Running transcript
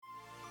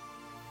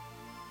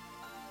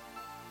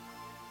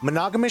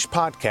Monogamish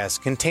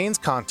Podcast contains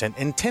content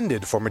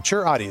intended for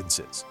mature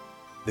audiences.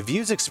 The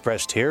views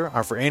expressed here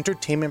are for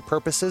entertainment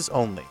purposes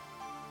only.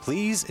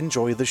 Please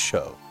enjoy the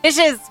show.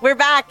 Dishes, we're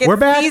back. It's We're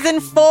back. Season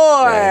 4.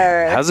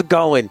 How's it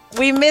going?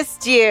 We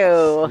missed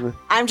you.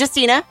 I'm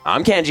Justina.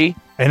 I'm Kenji.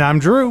 And I'm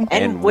Drew.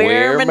 And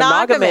we're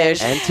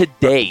monogamish. And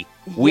today,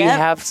 we Yep.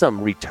 have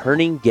some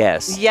returning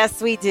guests.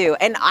 Yes, we do.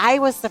 And I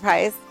was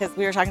surprised because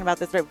we were talking about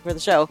this right before the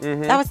show.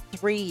 Mhm. That was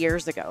 3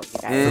 years ago, you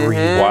guys.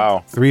 Mhm.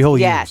 Wow. 3 whole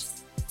years. Yes.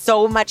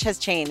 So much has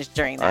changed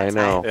during that I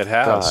know. time. It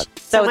has. God,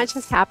 So much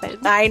has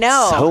happened. I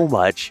know. so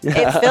much.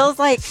 It feels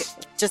like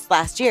just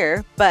last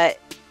year, but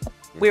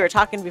we were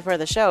talking before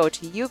the show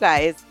to you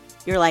guys.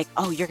 You're like,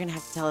 oh, you're going to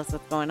have to tell us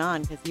what's going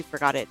on because you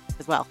forgot it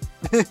as well.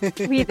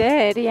 We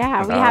did,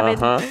 yeah. We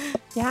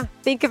haven't,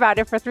 think about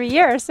it for 3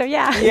 years. So,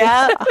 yeah.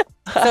 Yeah.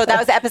 So that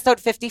was episode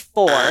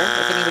 54,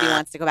 if anybody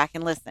wants to go back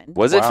and listen.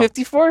 Was it Wow.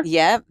 54?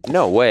 Yep.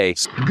 No way.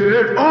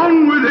 Get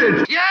on with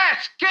it!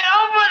 Yes, get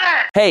on with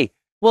it! Hey,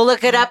 We'll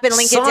look it up and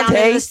link it down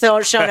in Sante.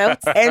 the show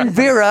notes. and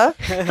Vera,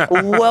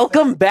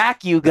 welcome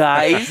back, you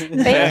guys. Thank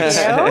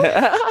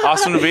you.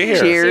 Awesome to be here.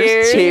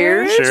 Cheers,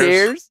 cheers,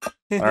 Cheers. cheers.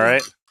 All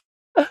right.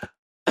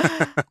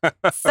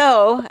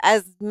 So,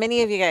 as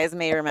many of you guys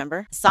may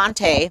remember,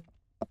 Sante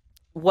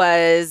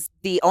was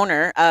the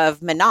owner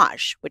of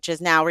Menage, which is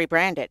now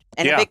rebranded.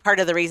 And a Yeah. big part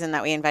of the reason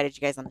that we invited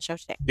you guys on the show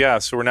today. Yeah,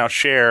 so we're now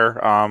Share.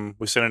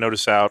 We sent a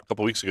notice out a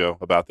couple weeks ago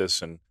about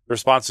this, and the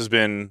response has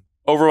been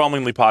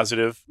overwhelmingly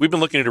positive. We've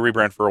been looking to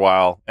rebrand for a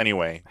while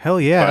anyway. Hell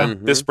yeah.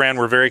 But this brand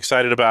we're very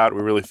excited about.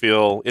 We really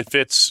feel it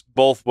fits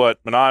both what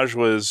Menage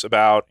was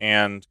about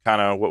and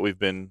kind of what we've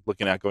been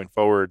looking at going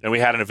forward. And we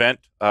had an event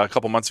a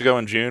couple months ago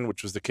in June,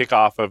 which was the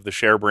kickoff of the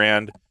Share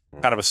brand,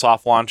 kind of a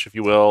soft launch, if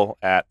you will,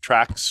 at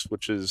Trax,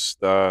 which is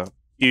the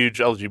huge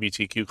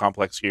LGBTQ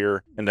complex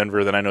here in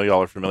Denver that I know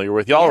y'all are familiar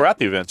with. Y'all were at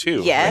the event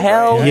too. Yes.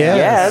 Hell Yes.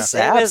 yes,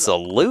 It was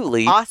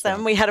absolutely.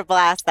 Awesome. We had a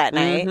blast that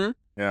night. Mhm.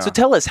 Yeah. So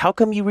tell us, how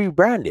come you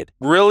rebranded?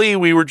 Really,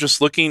 we were just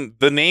looking.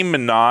 The name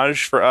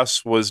Menage for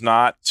us was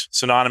not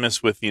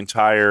synonymous with the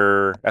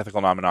entire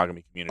ethical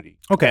non-monogamy community.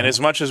 Okay. And as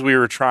much as we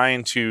were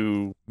trying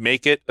to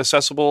make it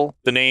accessible,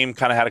 the name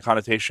kind of had a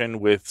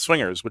connotation with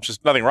swingers, which is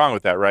nothing wrong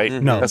with that, right?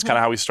 Mhm. No. That's kind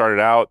of how we started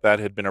out. That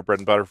had been our bread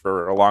and butter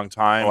for a long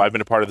time. I've been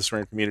a part of the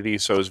swinger community,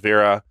 so has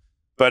Vera.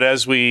 But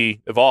as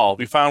we evolved,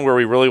 we found where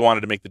we really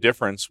wanted to make the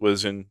difference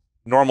was in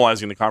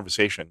normalizing the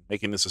conversation,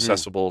 making this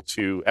accessible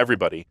to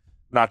everybody,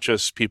 not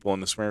just people in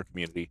the swinger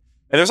community.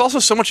 And there's also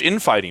so much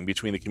infighting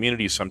between the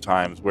communities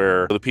sometimes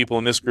where the people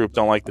in this group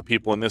don't like the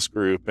people in this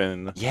group.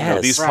 And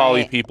Yes. these Right.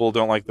 poly people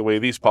don't like the way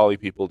these poly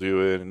people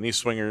do it. And these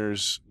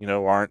swingers,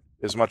 aren't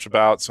as much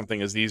about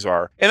something as these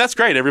are. And that's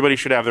great. Everybody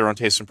should have their own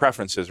tastes and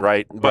preferences,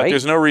 right? But Right.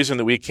 there's no reason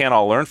that we can't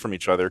all learn from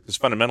each other because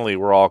fundamentally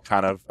we're all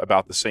kind of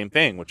about the same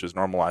thing, which is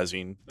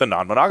normalizing the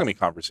non-monogamy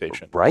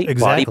conversation. Right?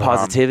 Exactly. Body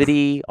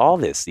positivity, all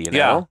this, you know?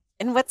 Yeah.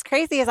 And what's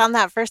crazy is on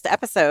that first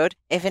episode,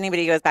 if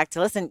anybody goes back to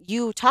listen,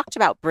 you talked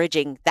about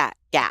bridging that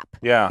gap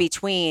Yeah.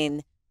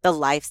 between the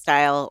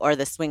lifestyle or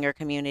the swinger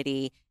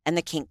community and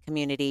the kink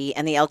community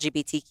and the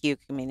LGBTQ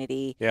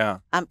community. Yeah.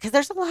 Because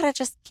there's a lot of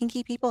just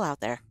kinky people out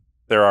there.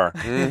 There are.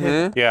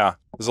 Mm-hmm. Yeah,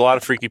 there's a lot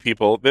of freaky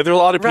people. There are a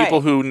lot of people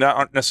Right. who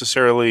aren't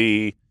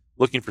necessarily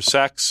looking for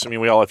sex. I mean,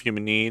 we all have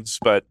human needs,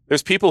 but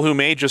there's people who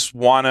may just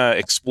want to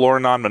explore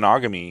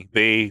non-monogamy.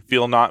 They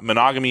feel not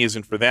monogamy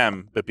isn't for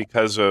them, but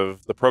because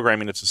of the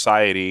programming of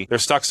society, they're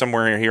stuck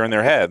somewhere here in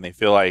their head, and they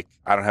feel like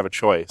I don't have a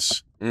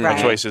choice. Right.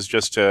 My choice is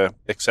just to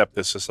accept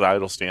this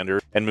societal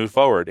standard and move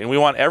forward. And we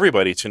want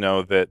everybody to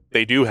know that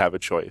they do have a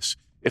choice.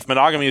 If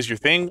monogamy is your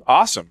thing,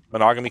 awesome.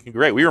 Monogamy can be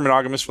great. We were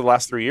monogamous for the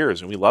last 3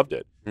 years, and we loved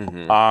it.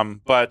 Mm-hmm.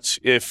 But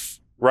if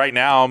right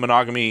now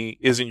monogamy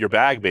isn't your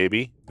bag,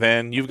 baby,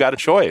 then you've got a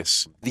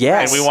choice.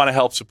 Yes. And we want to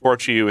help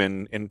support you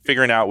in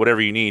figuring out whatever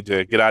you need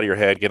to get out of your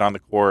head, get on the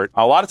court.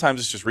 A lot of times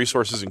it's just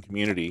resources and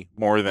community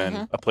more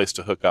than a place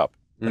to hook up.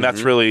 And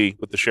that's Mhm. really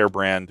what the Share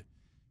brand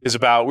is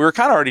about. We were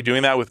kind of already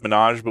doing that with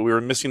Menage, but we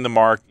were missing the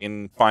mark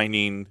in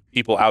finding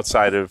people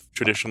outside of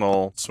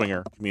traditional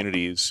swinger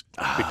communities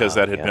because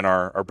that had yeah. been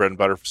our bread and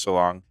butter for so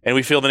long. And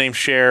we feel the name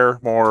Share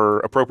more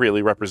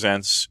appropriately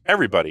represents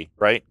everybody,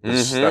 right?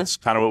 'Cause Mhm. That's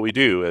kind of what we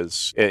do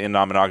as in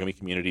non-monogamy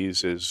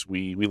communities is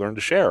we learn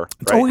to share.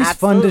 It's right? always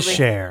fun to Absolutely.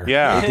 share.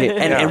 Yeah. and,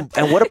 Yeah.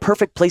 and what a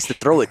perfect place to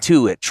throw it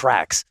to at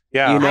Trax.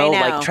 Yeah. You know,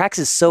 I know. like Trax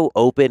is so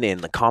open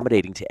and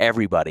accommodating to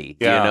everybody.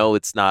 Yeah. You know,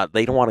 it's not,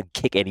 they don't want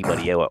to kick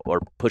anybody out or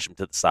push them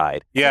to the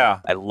side. Yeah.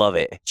 I love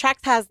it. Trax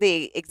has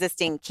the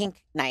existing kink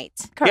night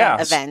Yeah.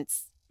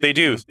 events. They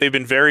do. They've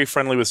been very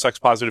friendly with sex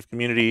positive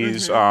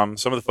communities. Mm-hmm.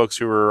 Some of the folks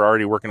who are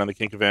already working on the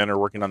kink event are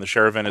working on the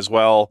Share event as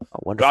well. Oh,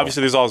 But wonderful.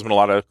 obviously, there's always been a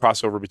lot of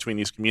crossover between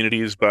these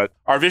communities. But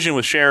our vision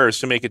with Share is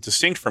to make it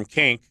distinct from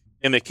kink,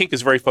 and that kink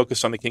is very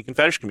focused on the kink and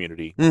fetish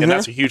community, Mhm. and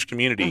that's a huge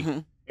community.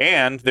 Mhm.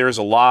 And there's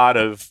a lot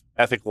of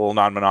ethical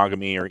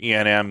non-monogamy or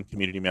ENM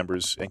community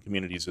members and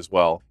communities as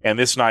well. And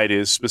this night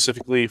is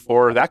specifically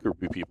for that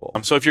group of people.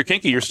 So if you're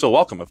kinky, you're still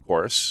welcome, of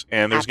course.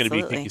 And there's going to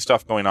be kinky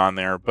stuff going on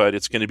there, but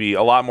it's going to be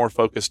a lot more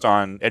focused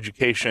on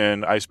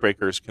education,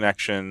 icebreakers,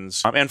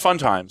 connections, and fun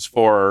times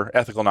for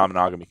ethical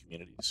non-monogamy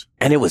communities.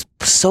 And it was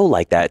so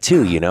like that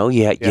too, you know.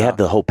 You had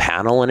the whole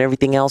panel and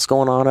everything else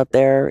going on up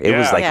there. It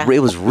was like it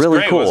was really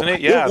great, cool, wasn't it?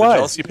 Yeah, the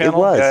jealousy panel. It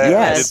was.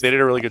 Yes, they did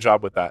a really good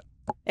job with that.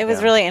 It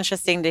was really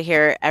interesting to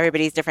hear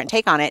everybody's different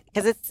take on it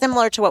because it's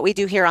similar to what we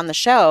do here on the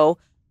show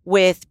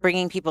with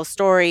bringing people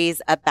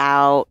stories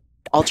about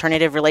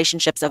alternative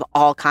relationships of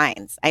all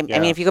kinds. I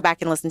mean, if you go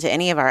back and listen to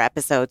any of our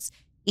episodes,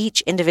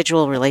 each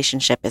individual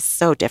relationship is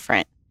so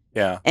different.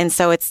 Yeah. And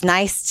so it's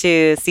nice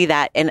to see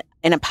that in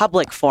a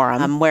public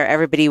forum where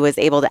everybody was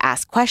able to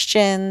ask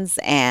questions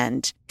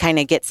and kind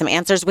of get some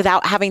answers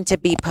without having to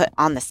be put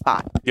on the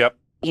spot. Yep.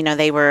 You know,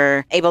 they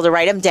were able to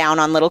write them down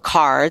on little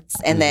cards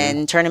and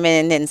then turn them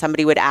in, and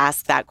somebody would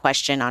ask that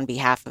question on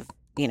behalf of,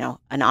 you know,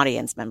 an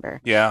audience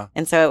member. Yeah.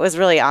 And so it was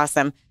really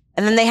awesome.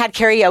 And then they had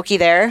karaoke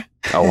there.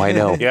 Oh, I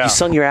know. Yeah. You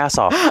sung your ass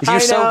off. You're I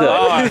so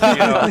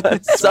know.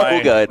 good.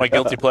 So good. My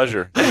guilty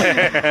pleasure.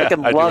 I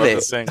can love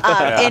it.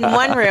 In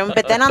one room,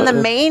 but then on the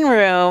main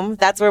room,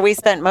 that's where we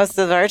spent most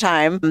of our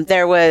time.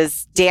 There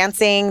was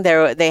dancing.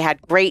 They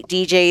had great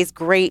DJs,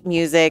 great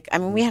music. I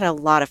mean, we had a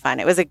lot of fun.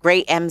 It was a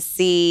great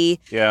MC.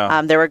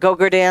 Yeah. There were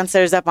go-go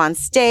dancers up on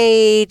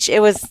stage. It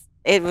was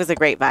a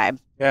great vibe.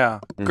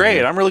 Yeah.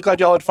 Great. I'm really glad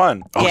y'all had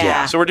fun.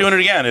 Yeah. So we're doing it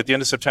again at the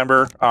end of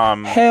September.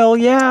 Hell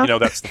yeah. You know,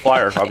 that's the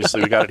flyer.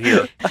 Obviously, we got it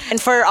here.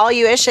 And for all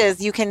you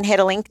ishes, you can hit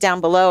a link down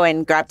below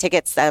and grab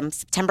tickets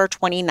September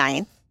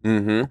 29th.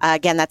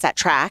 Again, that's at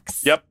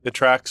Trax. Yep, the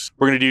Trax.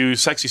 We're going to do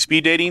sexy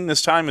speed dating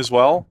this time as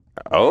well.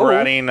 Oh. We're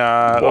adding...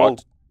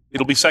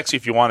 It'll be sexy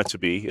if you want it to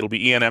be. It'll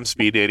be ENM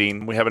speed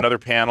dating. We have another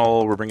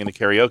panel. We're bringing the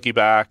karaoke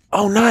back.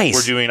 Oh, nice.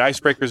 We're doing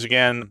icebreakers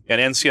again.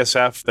 And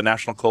NCSF, the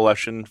National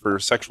Coalition for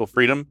Sexual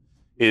Freedom,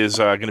 is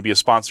going to be a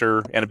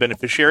sponsor and a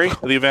beneficiary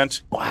of the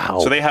event. Wow.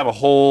 So they have a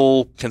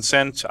whole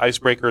consent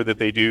icebreaker that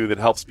they do that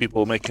helps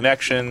people make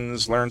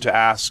connections, learn to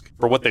ask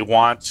for what they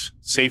want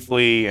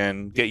safely,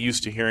 and get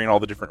used to hearing all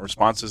the different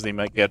responses they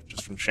might get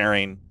just from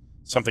sharing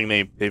something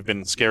they've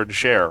been scared to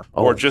share.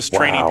 Or just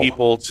training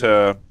people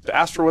to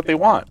ask for what they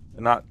want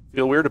and not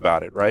feel weird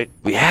about it, right?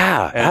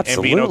 Yeah,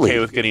 absolutely. And being okay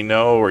with getting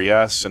no or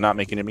yes and not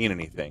making it mean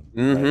anything.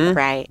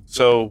 Right.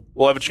 So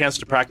we'll have a chance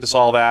to practice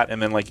all that,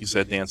 and then, like you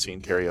said,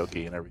 dancing,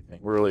 karaoke, and everything.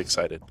 We're really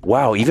excited.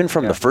 Wow, even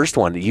from the first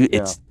one,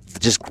 it's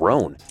just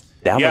grown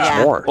that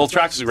much more. Well,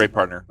 Trax is a great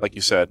partner, like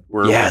you said.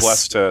 We're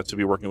blessed to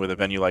be working with a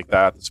venue like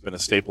that that's been a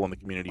staple in the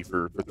community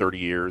for 30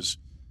 years.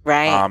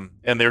 Right.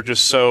 And they're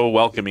just so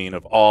welcoming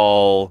of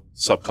all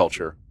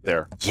subculture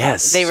there.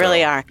 Yes. They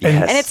really are.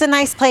 Yes. And it's a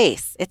nice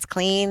place. It's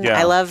clean. Yeah.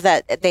 I love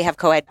that they have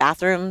co-ed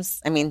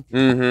bathrooms. I mean,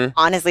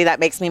 honestly, that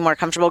makes me more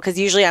comfortable because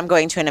usually I'm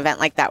going to an event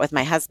like that with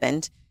my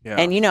husband. Yeah.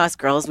 And you know, us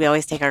girls, we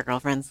always take our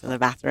girlfriends to the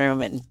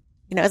bathroom and,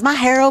 you know, is my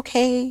hair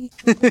okay?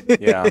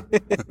 Yeah.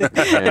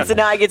 And so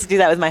now I get to do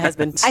that with my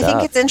husband. I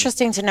think it's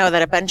interesting to know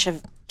that a bunch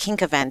of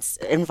kink events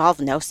involve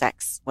no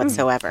sex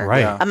whatsoever.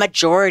 Right. Yeah. A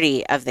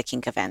majority of the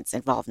kink events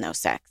involve no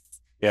sex.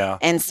 Yeah.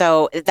 And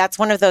so that's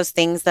one of those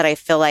things that I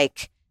feel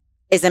like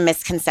is a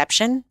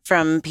misconception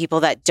from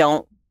people that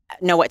don't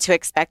know what to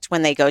expect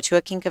when they go to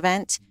a kink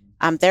event.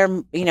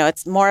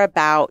 It's more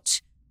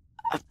about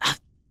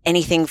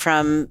anything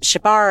from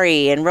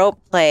shibari and rope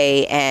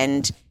play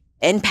and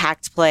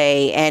impact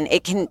play, and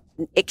it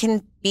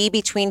can be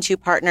between two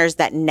partners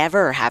that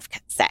never have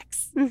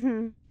sex.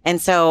 And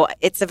so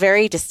it's a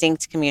very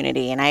distinct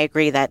community, and I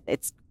agree that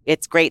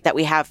it's great that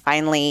we have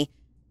finally.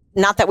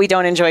 Not that we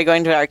don't enjoy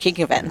going to our kink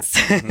events.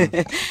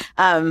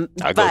 I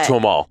go to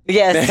them all.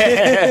 Yes.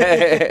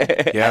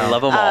 I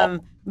love them all.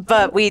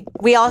 But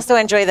we also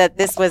enjoy that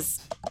this was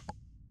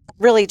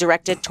really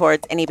directed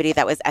towards anybody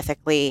that was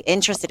ethically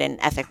interested in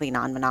ethically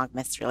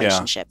non-monogamous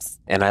relationships.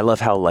 And I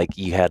love how like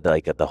you had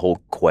like the whole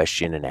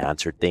question and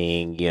answer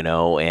thing, you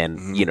know,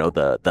 and you know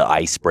the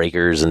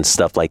icebreakers and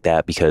stuff like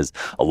that, because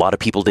a lot of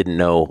people didn't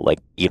know, like,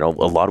 you know,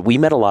 we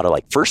met a lot of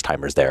like first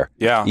timers there.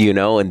 Yeah. You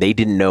know, and they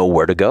didn't know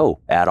where to go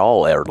at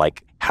all, or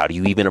like how do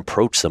you even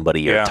approach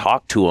somebody or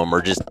talk to them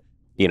or just,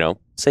 you know,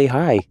 say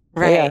hi.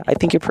 Right. Yeah, I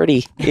think you're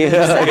pretty. Yeah.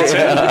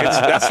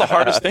 That's the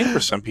hardest thing for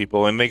some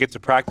people, and they get to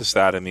practice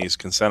that in these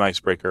consent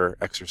icebreaker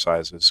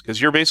exercises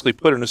because you're basically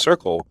put in a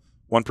circle,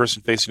 one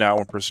person facing out,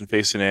 one person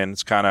facing in.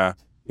 It's kind of,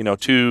 you know,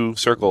 two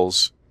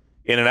circles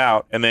in and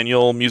out, and then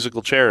you'll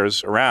musical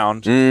chairs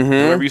around.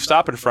 Whoever you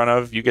stop in front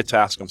of, you get to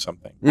ask them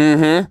something.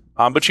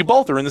 But you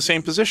both are in the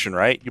same position,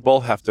 right? You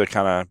both have to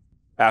kind of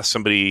ask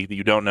somebody that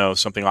you don't know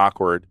something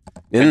awkward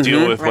and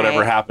deal with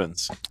whatever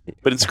happens.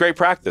 But it's great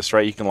practice,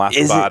 right? You can laugh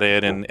about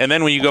it. And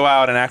then when you go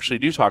out and actually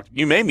do talk,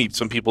 you may meet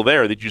some people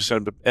there that you just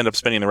end up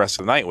spending the rest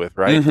of the night with,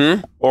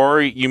 right?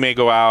 Or you may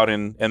go out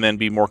and then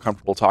be more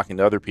comfortable talking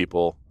to other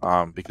people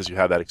because you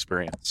had that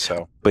experience.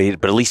 So, but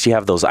at least you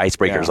have those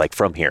icebreakers Yeah. like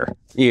from here,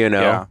 you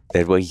know. Yeah.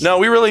 That way- no,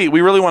 we really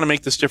want to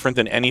make this different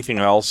than anything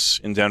else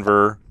in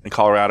Denver and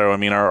Colorado. I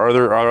mean, our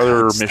other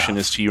Good mission stuff.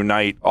 is to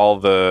unite all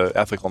the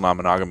ethical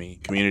non-monogamy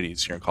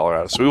communities here in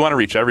Colorado. So we want to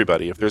reach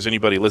everybody. If there's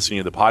anybody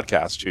listening to the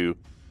podcast who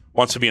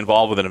wants to be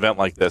involved with an event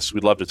like this,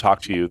 we'd love to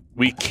talk to you.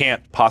 We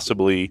can't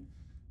possibly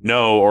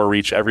know or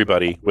reach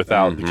everybody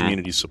without the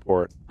community's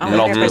support. And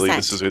ultimately,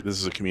 100%. this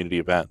is a community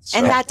event. So.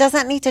 And that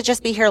doesn't need to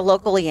just be here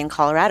locally in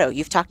Colorado.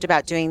 You've talked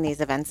about doing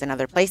these events in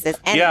other places.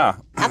 And Yeah.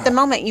 at the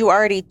moment, you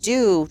already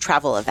do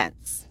travel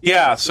events.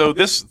 Yeah, so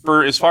as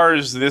far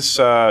as this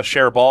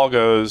share ball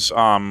goes,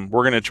 we're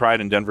going to try it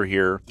in Denver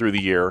here through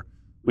the year.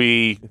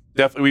 We've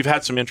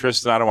had some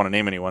interest, and I don't want to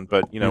name anyone,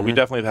 but we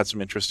definitely have had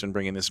some interest in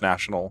bringing this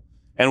national,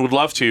 and would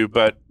love to,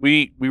 but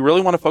we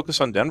really want to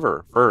focus on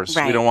Denver first.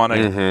 Right. We don't want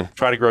to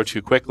try to grow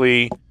too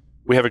quickly.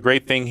 We have a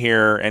great thing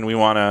here, and we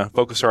want to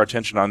focus our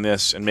attention on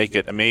this and make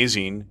it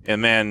amazing.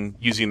 And then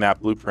using that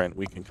blueprint,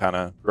 we can kind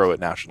of grow it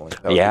nationally.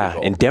 That would be Yeah, the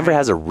goal. and Denver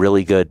has a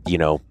really good,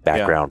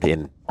 background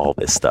in all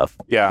this stuff.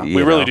 Yeah, You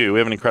we really know? do. We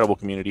have an incredible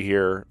community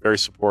here, very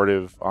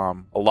supportive. A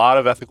lot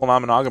of ethical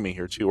non-monogamy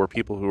here too, or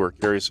people who are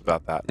curious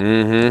about that.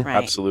 Mm-hmm. Right.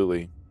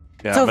 Absolutely.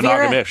 Yeah, So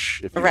Vera-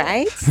 monogamish, if you will.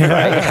 Right?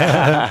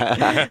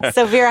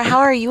 So, Vera, how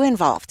are you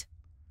involved?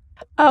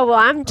 Oh, well,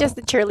 I'm just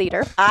a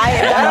cheerleader.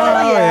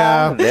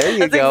 Yeah. There you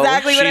That's go.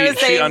 exactly what I was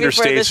She saying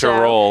before the understates show.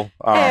 her role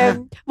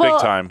Well, big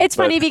time. It's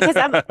but- funny because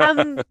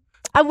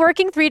I'm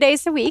working 3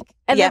 days a week,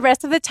 and Yep. the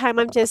rest of the time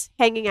I'm just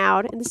hanging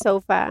out in the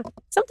sofa,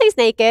 someplace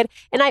naked,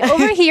 and I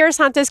overhear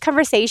Santa's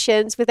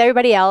conversations with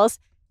everybody else.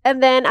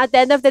 And then at the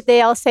end of the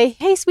day, I'll say,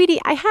 "Hey, sweetie,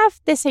 I have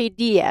this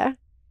idea,"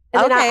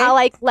 and then Okay. I'll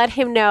like let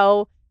him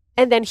know,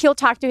 and then he'll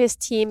talk to his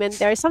team, and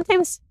there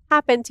sometimes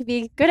happen to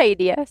be good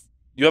ideas.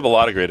 You have a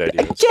lot of great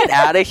ideas. Get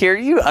out of here.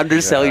 You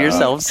undersell Yeah.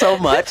 yourself so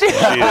much. She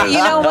is.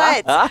 You know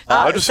what?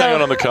 I just hang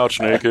out on the couch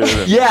naked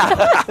and Yeah.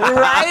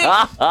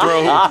 Right?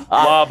 throw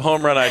lob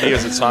home run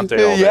ideas at Sante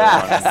all day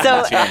Yeah. long.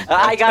 So Team.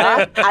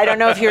 I don't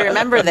know if you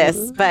remember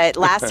this, but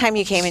last time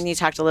you came in, you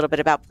talked a little bit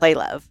about Play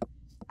Love.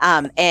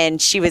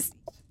 And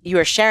you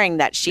were sharing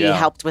that she Yeah.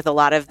 helped with a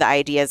lot of the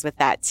ideas with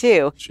that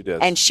too. She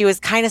did. And she was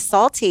kind of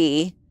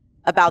salty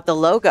about the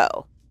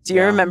logo. Do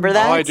you Yeah. remember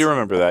that? Oh, I do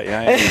remember that.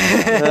 Yeah.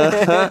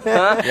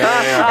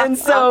 And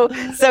so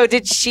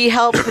did she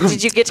help?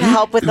 Did you get to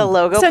help with the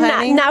logo So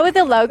planning? not with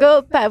the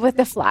logo, but with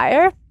the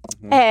flyer.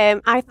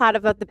 I thought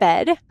about the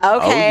bed, Okay.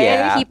 Oh,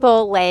 yeah. and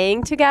people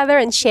laying together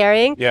and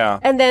sharing. Yeah.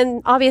 And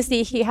then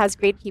obviously he has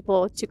great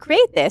people to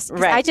create this. 'Cause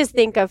Right. I just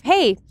think of,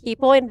 hey,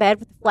 people in bed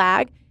with a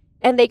flag,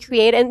 and they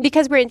create, and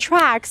because we're in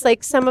tracks,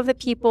 like some of the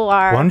people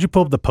are. Why don't you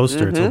pull up the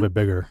poster? It's a little bit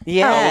bigger.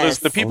 Yes. Well,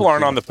 the people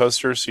aren't on the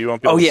poster, so you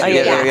won't be able Oh, to yeah, see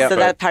Oh, it. yeah, yeah. so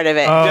that's part of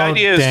it. Oh, The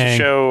idea is dang.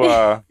 to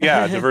show,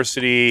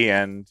 diversity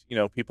and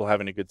people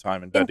having a good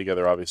time in bed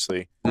together.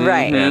 Obviously,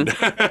 Right. and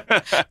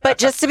But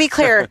just to be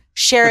clear,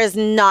 Share is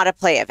not a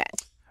play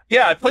event.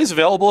 yeah, it plays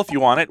available if you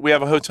want it. We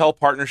have a hotel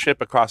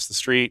partnership across the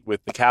street with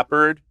the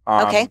Catbird,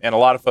 Okay. and a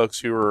lot of folks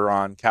who are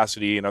on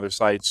Cassidy and other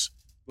sites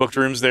booked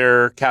rooms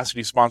there.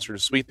 Cassidy sponsored a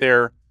suite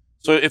there,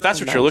 so if that's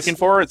what you're Nice. looking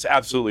for, it's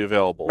absolutely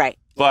available. Right.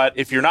 But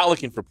if you're not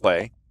looking for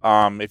play,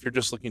 if you're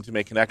just looking to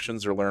make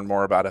connections or learn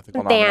more about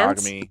ethical Dance.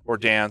 non-monogamy or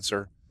dance,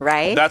 or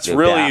Right? that's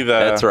really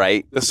That's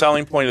right. the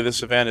selling point of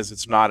this event is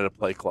it's not at a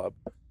play club.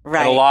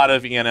 right. And a lot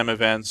of E&M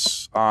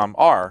events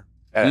are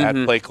at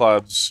Mhm. play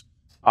clubs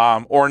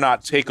or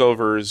not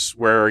takeovers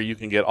where you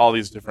can get all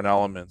these different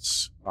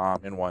elements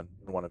in one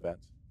event.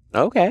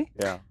 Okay.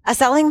 Yeah. A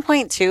selling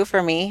point too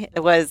for me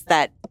was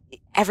that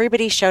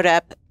everybody showed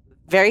up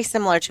very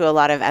similar to a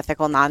lot of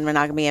ethical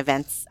non-monogamy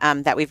events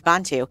that we've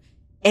gone to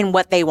in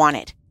what they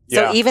wanted.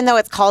 So Yeah. even though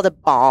it's called a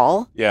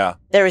ball, Yeah.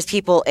 there was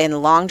people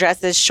in long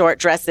dresses, short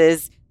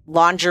dresses,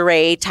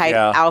 lingerie type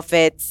Yeah.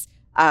 outfits.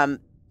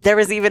 There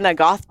was even a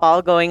goth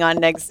ball going on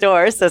next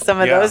door. So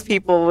some of Yeah. those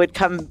people would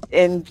come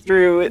in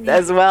through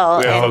as well.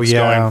 We have And- folks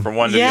yeah. going from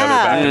one to the other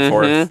Yeah. back and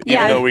forth. Mhm. Even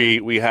Yeah. though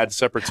we had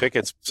separate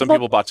tickets. Some Well,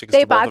 people bought tickets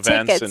they to both bought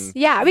events. tickets. And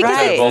Yeah, because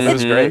Right. both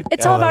was Mhm. great.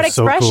 it's Oh, all about that's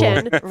so cool.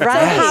 expression.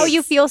 Right. So how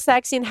you feel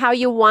sexy and how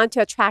you want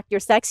to attract your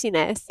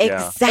sexiness.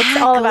 Yeah. Exactly.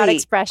 It's all about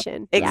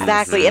expression. Yes.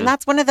 Exactly. Mhm. And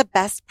that's one of the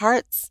best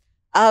parts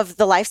of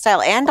the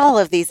lifestyle and all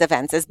of these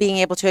events is being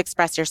able to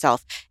express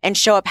yourself and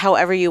show up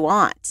however you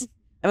want.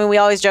 I mean, we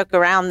always joke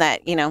around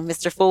that,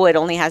 Mr. Foolwood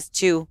only has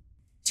two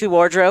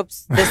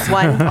wardrobes. This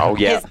one, Oh,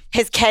 yeah.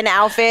 his Ken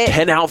outfit,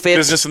 10 outfits.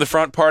 Business in the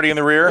front, party in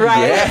the rear.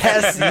 Right.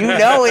 Yes, you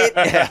know it.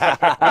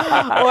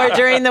 or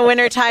during the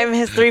wintertime,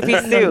 his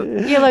 3-piece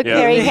suit. You look Yeah.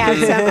 very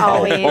handsome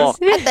always.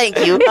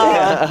 Thank you.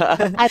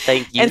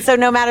 Thank you. And so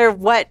no matter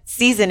what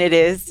season it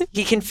is,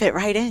 he can fit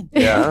right in.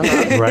 Yeah.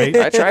 Right?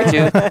 I try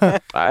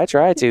to. I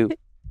try to.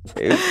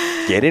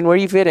 Get in where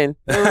you fit in.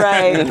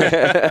 Right.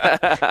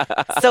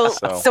 So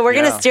So, we're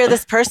going to yeah. steer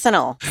this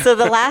personal. So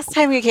the last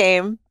time you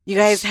came, you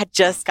guys had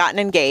just gotten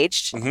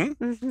engaged hmm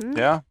Mhm.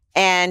 Yeah.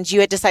 and you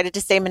had decided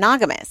to stay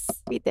monogamous.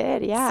 We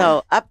did, yeah.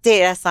 So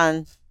update us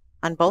on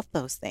both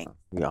those things.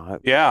 Yeah.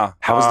 Yeah.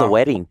 How was the Um,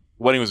 wedding?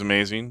 Wedding was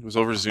amazing. It was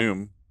over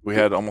Zoom. We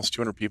had almost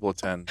 200 people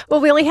attend. Well,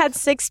 we only had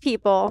 6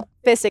 people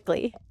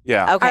physically.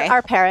 Yeah. Okay.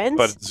 Our parents.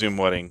 But Zoom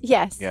wedding.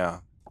 Yes. Yeah.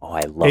 Oh,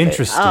 I love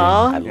Interesting. it.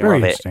 Oh. I love Very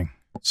it. interesting.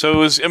 So it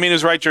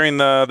was right during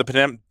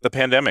the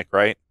pandemic,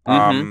 right?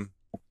 Mhm.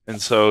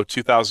 And so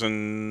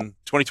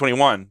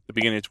 2021, the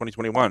beginning of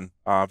 2021,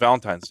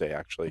 Valentine's Day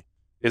actually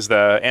is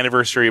the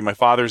anniversary of my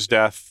father's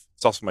death.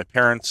 It's also my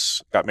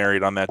parents got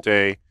married on that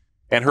day,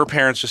 and her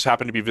parents just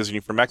happened to be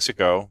visiting from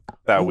Mexico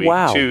that week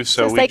Wow. too.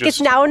 So it's we like just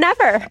it's now or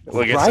never.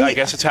 Well, I Right?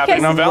 guess it's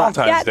happening on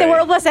Valentine's Yeah, Day. the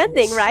world was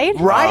ending, right?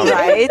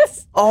 Right.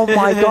 Oh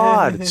my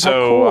God.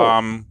 So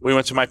How cool. we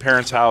went to my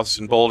parents' house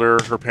in Boulder.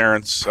 Her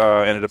parents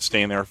ended up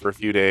staying there for a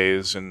few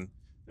days, and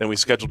then we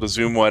scheduled a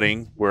Zoom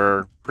wedding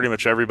where pretty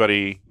much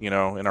everybody, in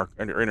our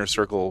inner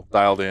circle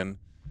dialed in.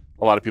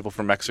 A lot of people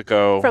from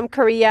Mexico, From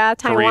Korea,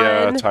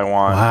 Taiwan.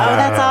 Taiwan. Wow. Oh,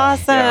 that's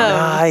awesome.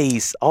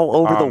 Nice. All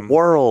over the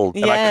world.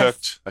 And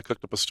Yes. I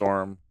cooked up a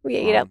storm. We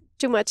ate up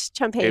too much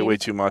champagne. Ate way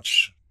too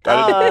much.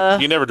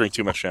 You never drink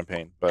too much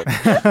champagne, but.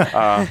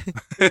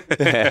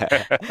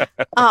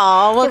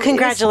 Oh, well,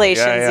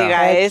 congratulations, Yeah. you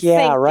guys. Yeah,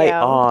 Thank right you.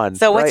 on.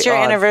 So, what's right your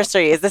on.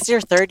 anniversary? Is this your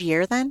 3rd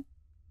year then?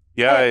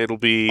 Yeah, it'll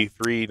be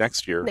 3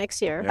 next year.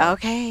 Next year. Yeah.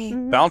 Okay.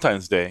 Mhm.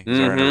 Valentine's Day is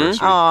our Mhm.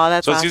 anniversary. Oh,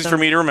 that's So it's awesome. easy for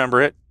me to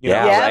remember it. you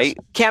Yeah, know. Yes. right?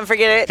 Can't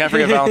forget it. Can't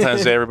forget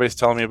Valentine's Day. Everybody's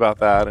telling me about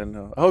that,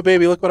 and oh,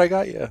 baby, look what I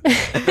got you.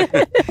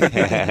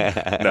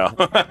 No.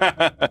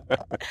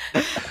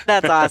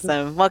 That's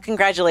awesome. Well,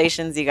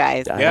 congratulations, you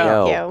guys. I Yeah.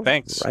 know. Thank you.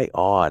 Thanks. Right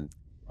on.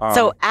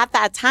 So at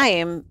that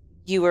time,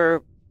 you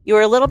were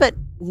a little bit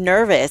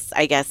nervous,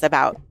 I guess,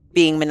 about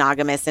being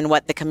monogamous and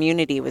what the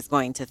community was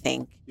going to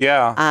think.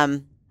 yeah,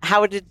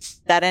 How did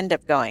that end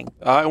up going?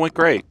 it went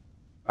great.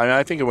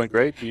 I think it went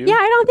great. Do you? Yeah,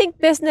 I don't think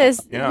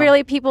business Yeah.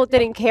 really people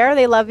didn't care.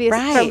 They love us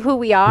Right. from who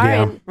we are,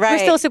 Yeah. and Right. we're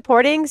still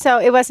supporting. So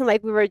it wasn't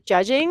like we were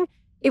judging.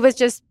 It was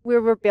just we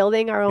were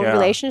building our own Yeah.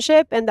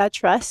 relationship and that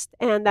trust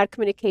and that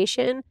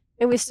communication,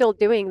 and we're still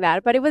doing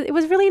that. But it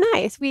was really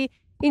nice. We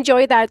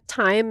enjoyed that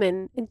time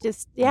and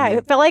just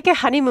it felt like a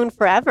honeymoon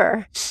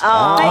forever.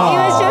 Oh, Like, it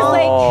was just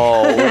like-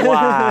 Oh,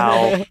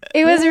 wow.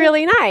 It was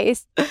really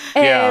nice.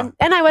 Yeah.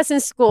 And I was in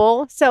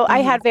school, so I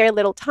had very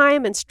little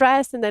time and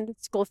stress, and then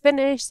school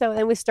finished. So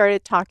then we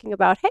started talking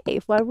about, hey,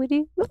 why would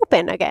we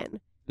open again?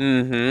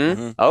 Mm-hmm.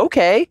 Mhm.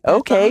 Okay.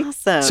 Okay.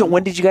 awesome. So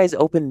when did you guys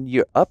open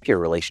your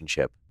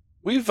relationship?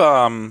 We've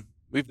dabbled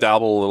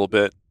a little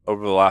bit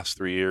over the last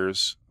 3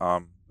 years.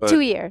 But 2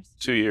 years.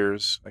 2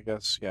 years, I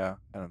guess. Yeah,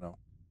 I don't know.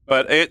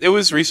 But it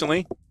was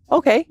recently.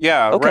 Okay.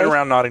 Yeah, Okay. right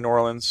around Naughty New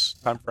Orleans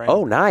time frame.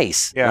 Oh,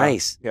 nice. Yeah.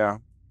 Nice. Yeah.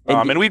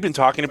 And And we'd been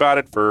talking about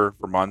it for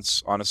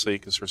months, honestly,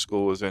 because her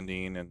school was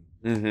ending, and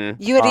Mm-hmm.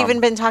 you had um, even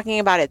been talking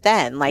about it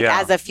then, like Yeah.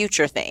 as a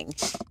future thing.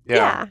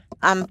 yeah,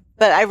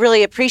 But I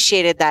really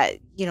appreciated that,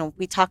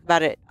 we talk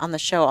about it on the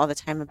show all the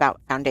time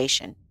about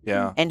foundation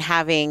yeah, and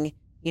having,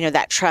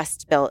 that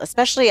trust built,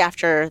 especially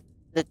after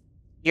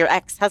your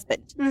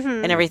ex-husband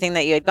Mhm. and everything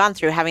that you had gone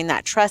through, having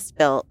that trust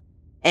built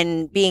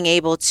and being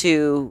able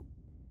to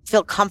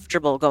feel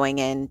comfortable going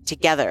in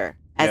together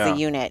as Yeah. a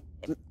unit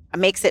it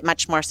makes it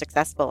much more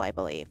successful, I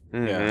believe.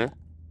 Yeah.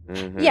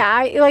 Mm-hmm.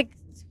 Yeah,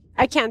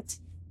 I can't,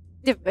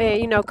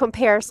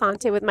 compare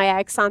Sante with my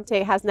ex.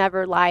 Sante has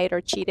never lied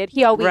or cheated.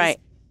 He always Right.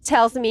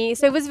 tells me.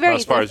 So it was very Not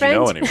as far different. as you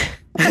know, anyway.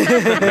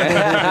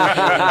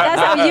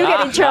 That's how you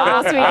get in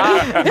trouble,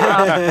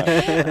 sweetie.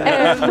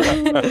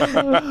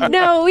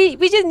 No, we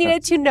just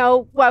needed to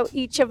know what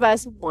each of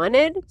us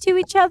wanted to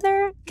each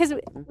other. Because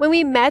when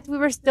we met, we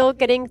were still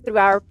getting through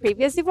our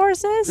previous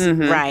divorces.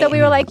 Mm-hmm. Right. So we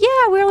were like,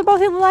 yeah, we were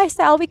both in the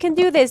lifestyle. We can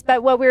do this.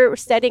 But what we were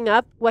setting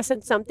up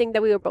wasn't something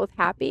that we were both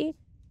happy.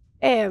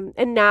 And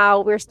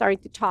now we're starting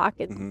to talk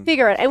and Mhm.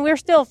 figure it. And we're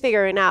still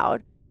figuring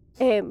out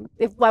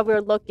if what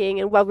we're looking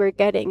and what we're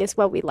getting is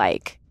what we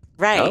like.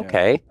 Right.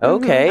 Okay.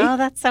 Okay. Oh,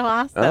 that's so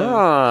awesome.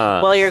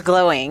 Ah. Well, you're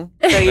glowing,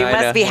 so you I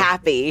must know. be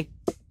happy,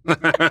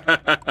 It's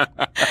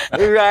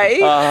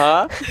right?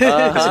 Uh-huh.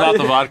 not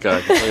the vodka.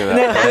 I can tell you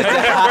that.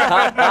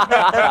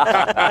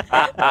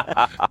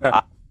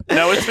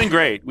 No, it's been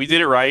great. We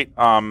did it right.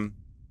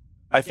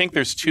 I think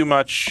there's too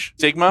much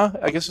stigma,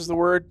 I guess is the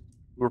word,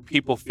 where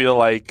people feel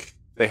like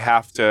they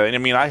have to. And I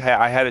mean, I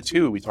had it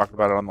too. We talked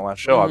about it on the last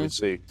show, Mhm.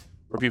 obviously,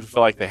 where people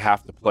feel like they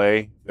have to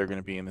play. They're going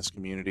to be in this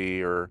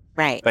community, or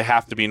Right. they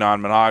have to be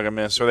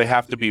non-monogamous, or they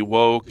have to be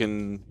woke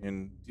and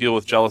deal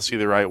with jealousy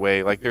the right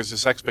way. Like there's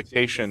this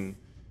expectation.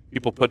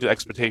 People put the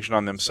expectation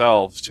on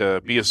themselves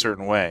to be a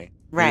certain way.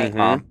 Right.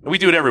 Mhm. We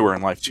do it everywhere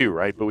in life too,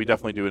 right? But we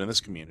definitely do it in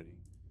this community.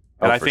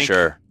 And Oh, I for think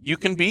sure. you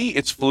can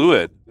it's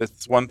fluid.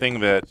 That's one thing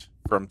that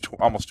from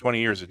almost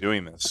 20 years of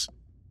doing this,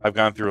 I've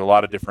gone through a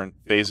lot of different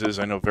phases.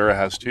 I know Vera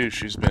has too.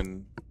 She's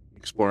been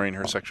exploring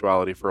her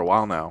sexuality for a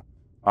while now.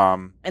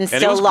 And it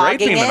still was great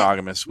logging being it?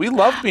 monogamous. We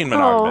loved being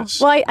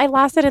monogamous. Oh, well, I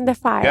lost it in the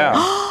fire. Yeah.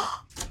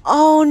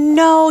 Oh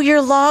no,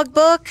 your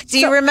logbook. Do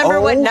you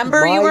remember what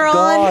number you were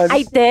on?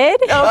 I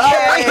did.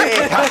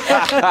 Okay.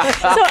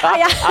 So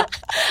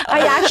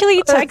I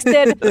actually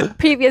texted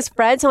previous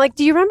friends. I'm like,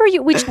 do you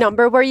remember which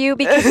number were you?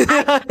 Because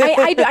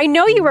I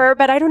know you were,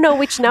 but I don't know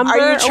which number.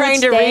 Are you or trying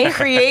which to day.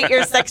 recreate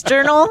your sex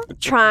journal?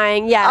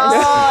 Trying, yes.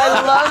 Oh,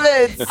 I love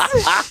it.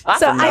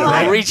 So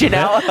I'm reaching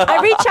out.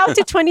 I reach out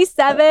to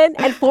 27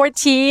 and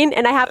 14,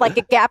 and I have like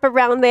a gap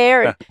around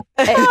there.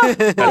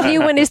 The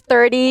new one is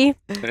 30.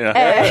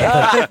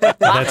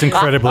 That's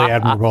incredibly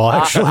admirable,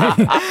 actually.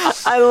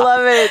 I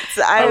love it.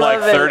 I I'm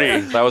love like it. 30.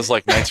 That was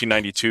like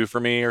 1992 for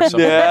me or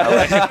something.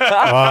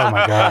 Oh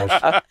my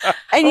gosh.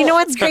 And you know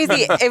what's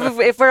crazy?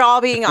 If we're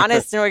all being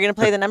honest and we're going to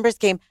play the numbers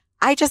game,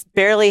 I just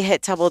barely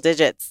hit double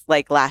digits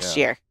like last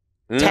year.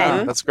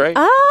 10. That's great.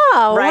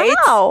 Oh, Right?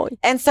 wow.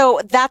 And so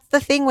that's the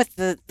thing with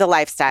the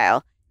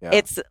lifestyle. Yeah.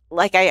 It's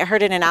like I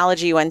heard an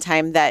analogy one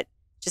time that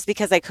just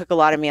because I cook a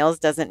lot of meals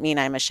doesn't mean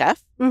I'm a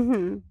chef.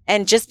 Mm-hmm.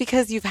 And just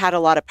because you've had a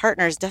lot of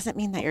partners doesn't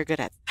mean that you're good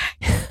at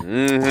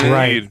Mhm.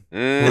 Right.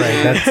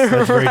 Right.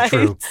 That's very Right?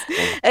 true.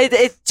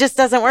 It just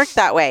doesn't work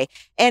that way.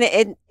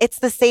 And it's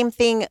the same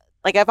thing.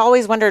 Like I've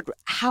always wondered,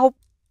 how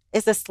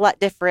is a slut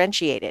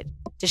differentiated?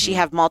 Does she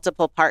have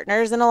multiple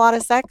partners in a lot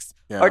of sex?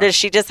 Yeah. Or does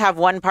she just have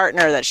one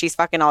partner that she's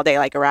fucking all day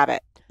like a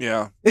rabbit?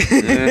 Yeah.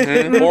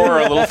 Mhm. Or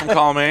a little from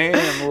column A and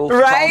a little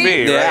from column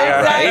B. Yeah,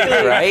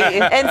 Exactly.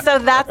 right. And so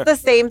that's the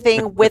same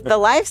thing with the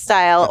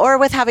lifestyle or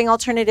with having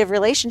alternative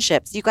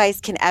relationships. You guys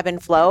can ebb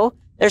and flow.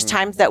 There's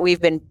times that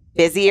we've been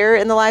busier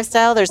in the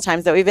lifestyle. There's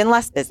times that we've been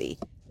less busy.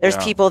 There's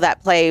Yeah. people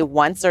that play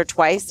once or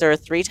twice or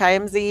 3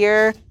 times a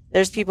year.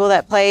 There's people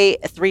that play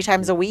 3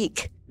 times a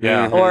week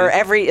Yeah. or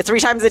 3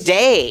 times a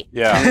day.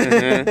 Yeah.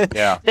 Mhm.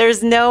 Yeah.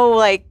 There's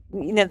no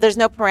there's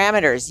no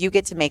parameters. You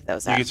get to make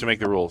those You up. get to make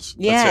the rules.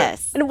 That's it.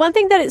 Yes. And one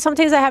thing that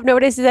sometimes I have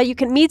noticed is that you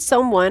can meet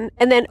someone,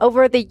 and then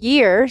over the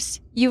years,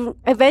 you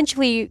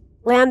eventually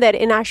landed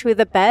in actually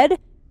the bed.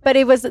 But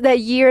it was that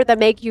year that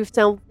make you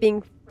still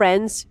being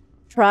friends,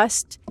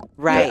 trust,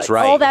 Right. That's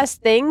right. all those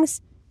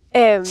things.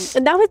 And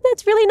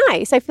that's really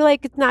nice. I feel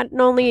like it's not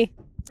only,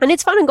 and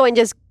it's fun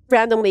just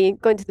randomly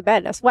going to the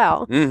bed as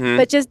well. Mhm.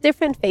 But just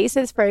different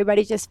faces for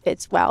everybody just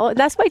fits well. And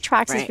that's why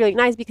tracks is Right. really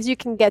nice because you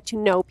can get to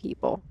know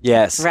people.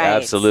 Yes, Right.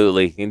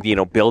 absolutely. And,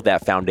 build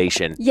that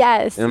foundation.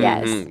 Yes,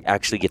 yes. Mhm.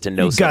 Actually get to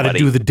know You got to somebody.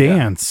 do the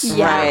dance.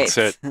 Yeah. Right. That's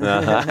it.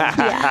 Uh-huh.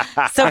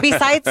 Yeah. So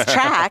besides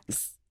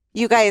tracks,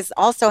 you guys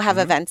also have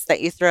events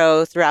that you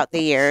throw throughout the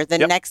year. The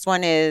Yep. next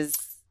one is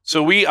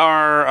So we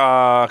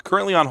are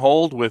currently on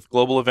hold with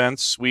global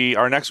events.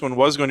 Our next one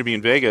was going to be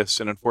in Vegas,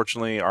 and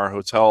unfortunately, our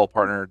hotel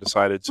partner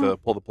decided to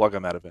pull the plug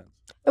on that event.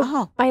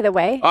 By the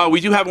way, We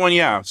do have one,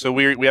 yeah. So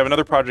we have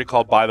another project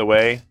called By the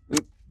Way.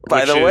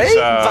 By the which way? is,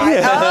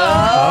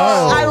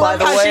 I love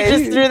how she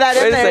just threw that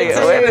in there.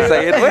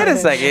 too. Wait a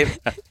second.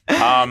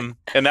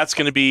 and that's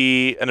going to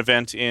be an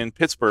event in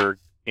Pittsburgh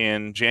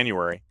in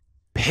January.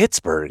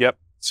 Pittsburgh. Yep.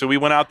 So we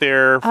went out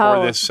there for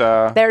Oh. this.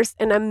 there's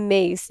an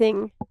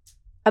amazing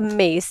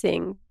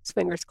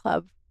swingers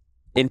club.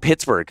 In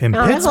Pittsburgh. In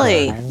Really?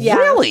 Pittsburgh. Yeah.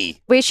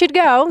 Really? We should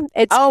go.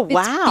 It's Oh, it's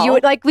wow.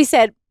 like we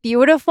said,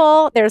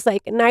 beautiful. There's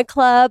like a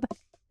nightclub,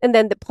 and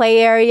then the play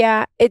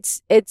area.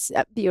 It's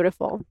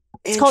beautiful.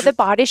 It's called the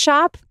Body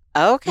Shop.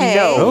 Okay.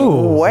 No.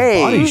 Oh,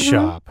 way. Body Mhm.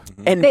 shop.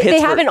 And They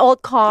Pittsburgh. have an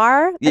old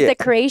car Yeah.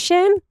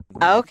 decoration.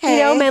 Okay.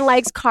 You know, man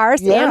likes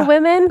cars Yeah. and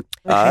women.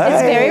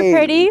 It's very Hey.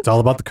 pretty. It's all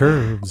about the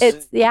curves.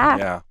 It's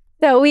Yeah.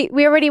 So we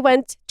already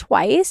went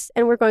twice,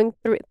 and we're going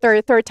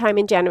third time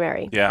in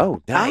January. Yeah.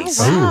 Oh, nice.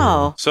 Oh,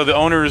 wow. So the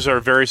owners are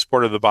very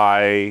supportive of the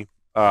Bi.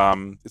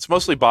 It's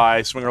mostly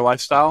Bi swinger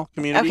lifestyle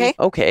community. Okay.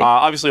 Okay.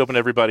 Obviously open to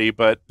everybody,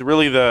 but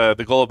really the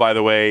goal of By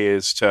the Way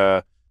is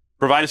to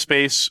provide a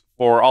space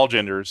for all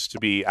genders to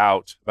be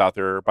out about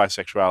their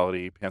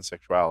bisexuality,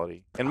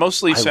 pansexuality, and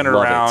mostly I centered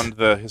love it. around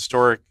the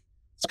historic.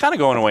 It's kind of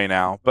going away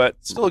now, but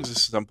it still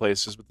exists in some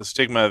places with the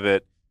stigma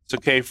that it's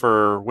okay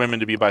for women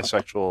to be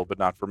bisexual, but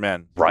not for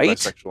men to be Right.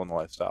 bisexual in the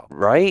lifestyle.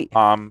 Right.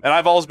 And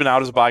I've always been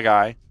out as a bi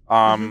guy.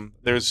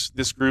 There's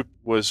this group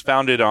was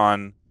founded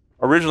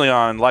originally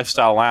on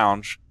Lifestyle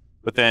Lounge,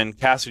 but then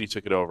Cassidy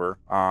took it over.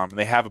 And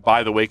they have a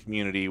By the Way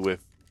community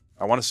with,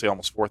 I want to say,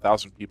 almost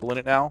 4,000 people in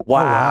it now.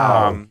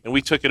 Wow. And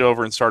we took it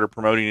over and started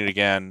promoting it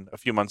again a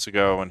few months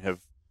ago and have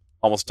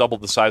almost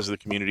doubled the size of the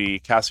community.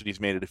 Cassidy's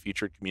made it a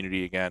featured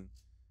community again.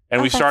 And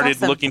Oh, we that's started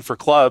awesome. looking for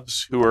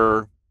clubs who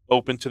are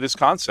open to this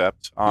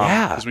concept.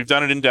 Yeah. Because we've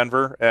done it in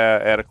Denver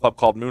at a club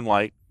called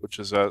Moonlight, which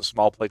is a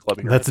small play club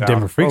here. That's in a town.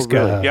 Denver Freaks Oh,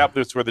 really? guy. Yep,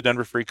 that's where the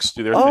Denver Freaks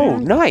do their Oh,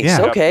 thing. nice.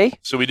 Yeah. Okay.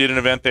 So we did an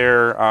event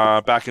there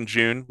back in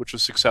June, which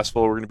was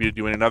successful. We're going to be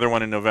doing another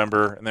one in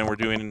November, and then we're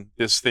doing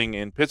this thing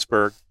in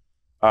Pittsburgh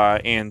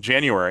in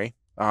January.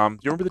 Do you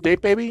remember the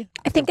date, baby?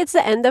 I think it's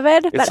the end of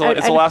it. It's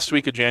the last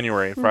week of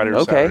January, Friday or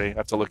Okay. Saturday. I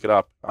have to look it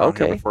up here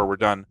Okay. before we're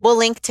done. We'll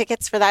link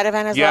tickets for that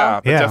event as Yeah,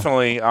 well. but Yeah.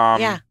 definitely.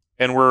 Yeah.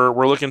 And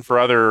we're looking for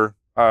other.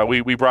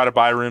 We brought a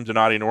Bi room to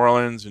Naughty New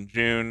Orleans in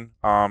June.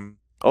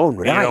 Oh, And,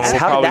 you know, nice. we'll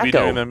How probably did be that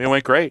doing go? them. It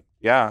went great.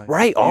 Yeah.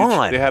 Right Huge.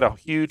 on. They had a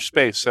huge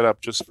space set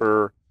up just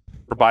for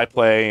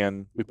Byplay,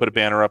 and we put a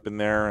banner up in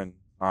there, and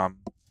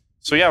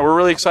so yeah, we're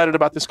really excited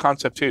about this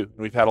concept too. And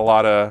we've had a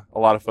lot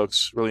of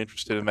folks really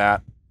interested in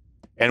that.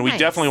 And we Nice.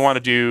 definitely want to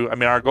do, I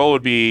mean, our goal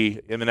would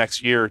be in the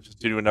next year to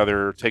do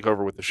another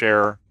takeover with the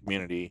Share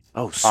community.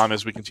 Oh,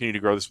 As we continue to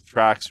grow this with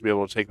tracks, to be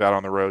able to take that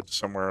on the road to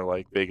somewhere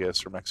like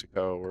Vegas or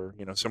Mexico, or,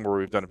 somewhere where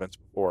we've done events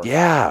before.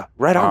 yeah,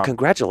 right on. Um,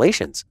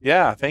 Congratulations.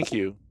 Yeah, thank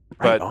you.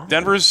 Right But on.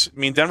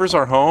 Denver's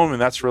our home,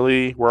 and that's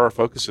really where our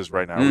focus is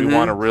right now. Mhm. We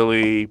want to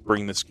really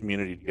bring this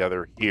community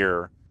together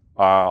here,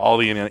 all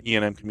the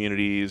E&M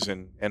communities,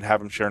 and have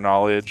them share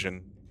knowledge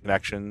and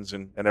connections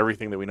and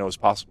everything that we know is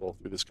possible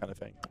through this kind of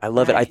thing. I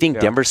love it. I think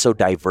Yeah. Denver's so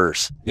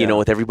diverse, Yeah.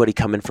 with everybody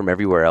coming from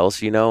everywhere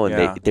else, and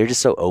Yeah. they're just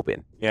so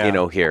open,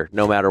 Yeah. here,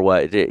 no matter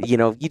what.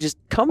 You just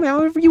come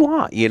however you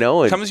want, and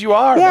Come as you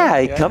are. yeah,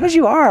 man. come as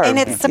you are. And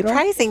it's you know?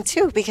 surprising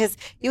too, because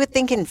you would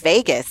think in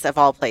Vegas, of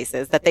all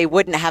places, that they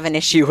wouldn't have an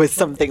issue with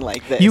something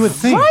like this. You would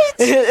think.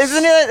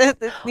 Isn't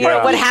it?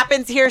 Yeah. What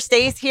happens here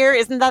stays here.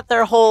 Isn't that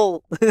their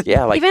whole?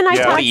 Yeah, like Even I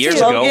Yeah. 20 talked years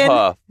to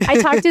ago.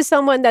 I talked to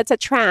someone that's a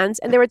trans,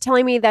 and they were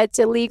telling me that it's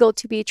illegal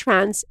to be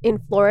trans in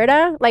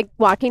Florida. Like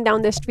walking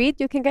down the street,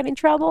 you can get in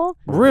trouble.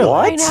 Really?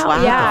 What? Right now,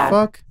 Wow. yeah.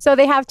 Fuck. So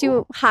they have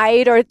to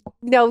hide or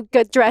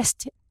get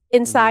dressed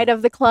inside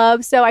of the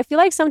club. So I feel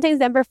like sometimes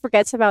Denver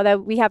forgets about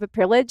that we have a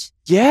privilege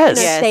in Yes.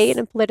 our Yes. state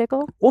and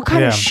political. What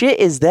kind of Yeah. shit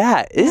is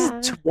that? This Yeah.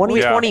 is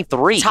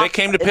 2023. They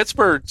came to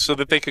Pittsburgh so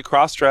that they could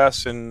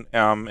cross-dress and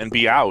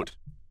be out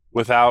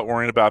without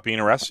worrying about being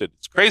arrested.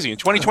 It's crazy. In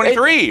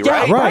 2023, Yeah,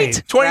 right?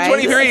 right.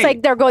 2023. It's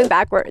like they're going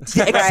backwards.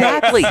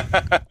 Exactly.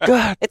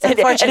 God, It's And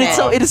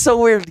unfortunate. it is so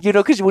weird,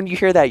 because when you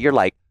hear that, you're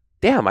like,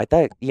 damn, I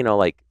thought,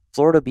 like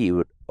Florida be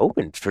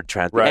open for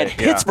trans, Right, and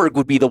yeah. Pittsburgh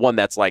would be the one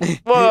that's like,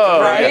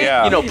 whoa, Right?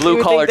 Yeah.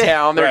 blue collar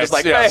town. They're Right, just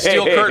like, yeah, hey,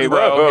 steel hey, curtain, hey,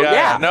 bro. whoa.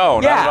 Yeah, no,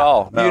 not yeah. at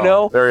all.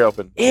 No. Very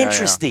open. Yeah, yeah.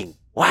 Interesting.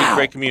 Wow.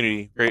 Great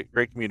community.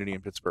 Great community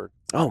in Pittsburgh.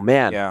 Oh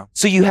man. Yeah.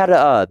 So you had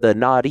the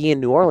Naughty in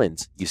New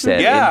Orleans, you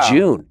said, Yeah. in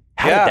June.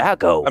 How Yeah. did that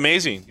go?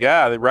 Amazing.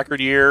 Yeah, the record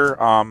year.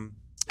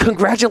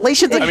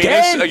 Congratulations I mean,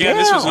 again.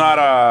 this was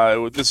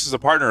not this is a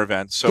partner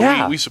event, so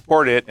Yeah. we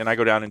support it, and I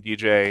go down and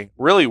DJ.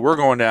 Really, we're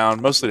going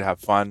down mostly to have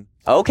fun.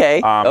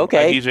 Okay. I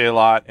okay. DJ a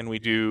lot, and we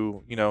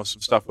do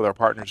some stuff with our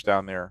partners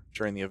down there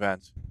during the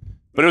event.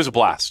 But it was a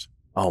blast.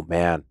 Oh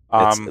man.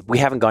 We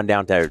haven't gone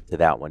down to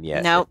that one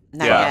yet. Nope,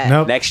 not Yeah. yet.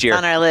 Nope. Next year.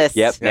 On our list.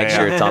 Yep. Yeah, Next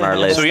yeah. year it's on our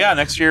list. So yeah,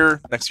 next year's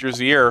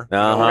the year.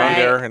 Uh-huh. We'll Right.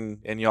 be there,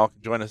 and y'all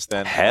can join us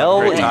then. Hell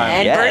Have a great time.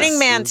 And Yes. Burning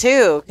Man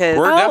too, because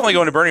We're definitely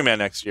going to Burning Man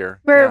next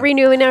year. We're Yeah.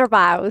 renewing our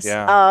vows.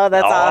 Yeah. oh,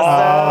 that's Oh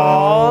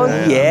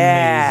awesome.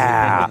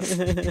 yeah.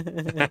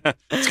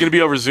 It's going to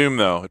be over Zoom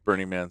though at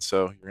Burning Man,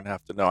 so you're going to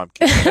have to know. I'm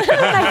kidding.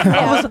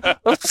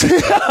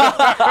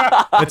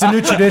 It's a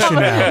new tradition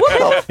now. You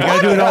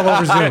gotta do it all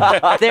over Zoom.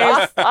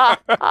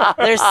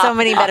 There's so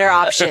many better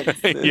options.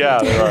 Yeah,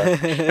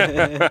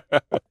 there are.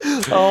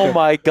 Oh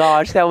my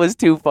gosh, that was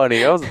too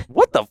funny. I was,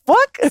 what the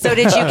fuck? So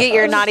did you get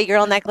your naughty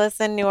girl necklace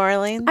in New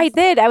Orleans? I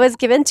did. I was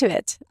given to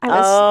it. I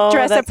was Oh,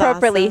 dressed that's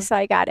appropriately, awesome. so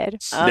I got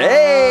it. Oh.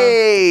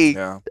 Hey,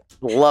 Yeah.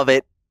 love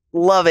it.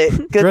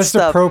 Good Dressed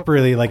stuff.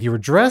 appropriately, like you were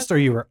dressed or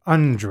you were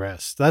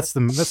undressed. That's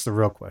the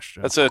real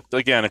question. That's a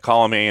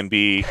column A and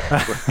B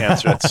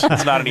answer.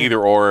 It's not an either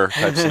or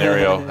type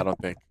scenario. I don't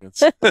think.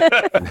 It's,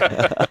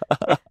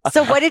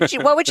 So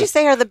what would you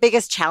say are the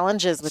biggest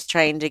challenges with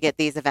trying to get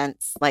these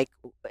events? Like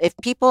if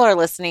people are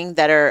listening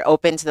that are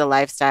open to the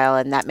lifestyle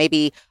and that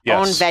maybe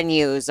own Yes.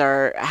 venues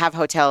or have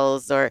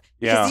hotels or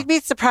Yeah. because you'd be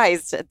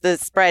surprised at the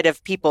spread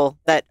of people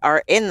that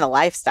are in the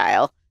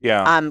lifestyle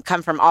yeah,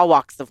 come from all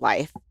walks of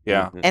life.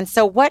 yeah. And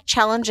so what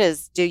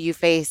challenges do you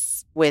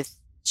face with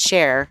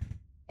Share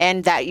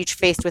and that you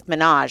faced with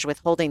Menage with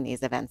holding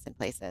these events in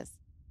places?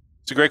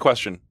 It's a great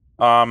question.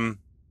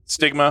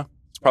 Stigma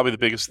is probably the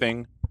biggest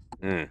thing.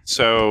 Mm.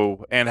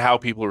 So, and how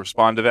people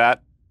respond to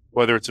that,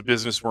 whether it's a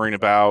business worrying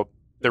about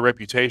their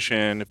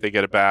reputation, if they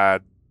get a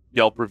bad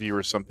Yelp review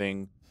or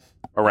something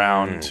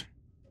around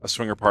a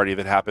swinger party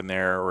that happened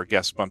there, or a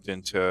guest bumped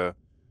into,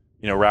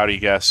 rowdy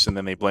guests, and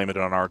then they blame it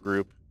on our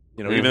group.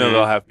 Even though Mhm.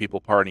 they'll have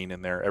people partying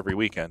in there every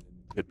weekend,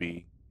 it could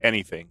be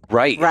anything.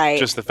 Right. Right.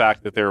 Just the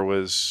fact that there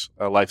was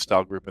a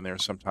lifestyle group in there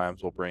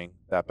sometimes will bring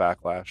that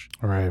backlash.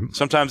 All right.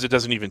 Sometimes it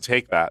doesn't even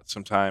take that.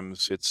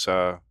 Sometimes it's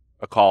a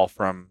call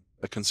from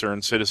a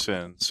concerned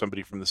citizen,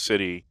 somebody from the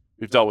city.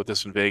 We've dealt with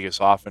this in Vegas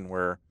often,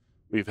 where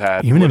we've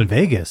had Even in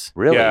Vegas.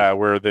 Really? yeah,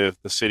 where the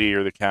city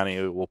or the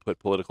county will put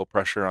political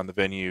pressure on the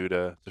venue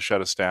to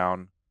shut us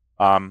down.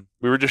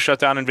 We were just shut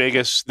down in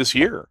Vegas this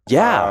year.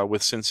 Yeah.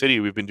 With Sin City,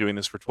 we've been doing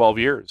this for 12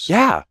 years.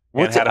 Yeah.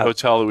 And had a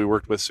hotel that we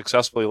worked with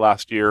successfully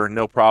last year.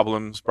 No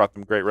problems. Brought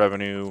them great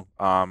revenue.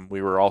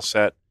 We were all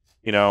set,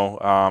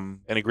 and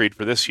agreed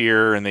for this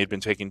year. And they'd been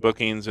taking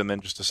bookings, and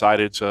then just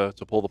decided to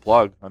pull the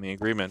plug on the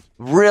agreement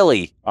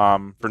Really?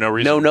 for no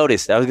reason. No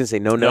notice. I was gonna say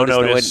no No notice.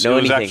 notice. No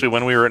it was anything. actually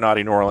when we were at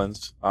Naughty New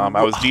Orleans. I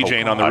was Oh,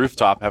 DJing on the God.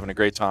 rooftop, having a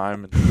great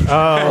time. And,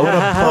 Oh, what a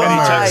and he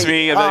bummer. texts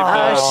me, and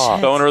Oh,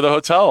 the owner of the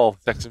hotel,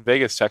 in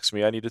Vegas, texts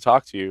me, "I need to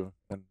talk to you."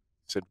 And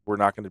said, "We're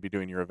not going to be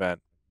doing your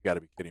event. You got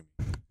to be kidding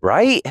me."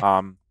 Right?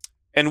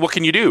 And what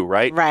can you do,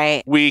 right?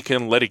 Right. We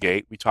can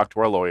litigate. We talked to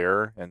our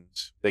lawyer, and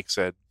they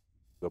said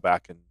go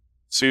back and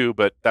sue,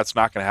 but that's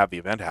not going to have the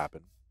event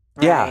happen.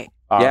 Yeah. Right.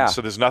 Yeah.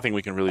 So there's nothing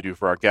we can really do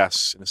for our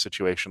guests in a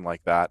situation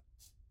like that.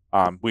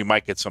 We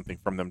might get something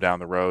from them down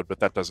the road, but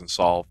that doesn't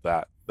solve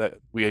that. That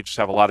we just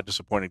have a lot of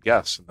disappointed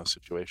guests in those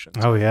situations.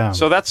 Oh yeah.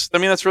 So that's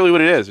really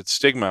what it is. It's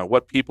stigma.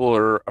 What people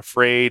are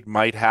afraid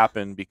might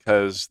happen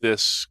because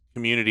this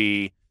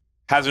community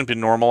hasn't been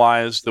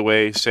normalized the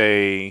way,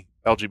 say,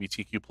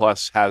 LGBTQ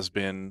plus has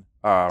been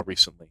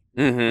recently.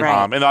 Mm-hmm.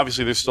 Right. And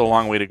obviously there's still a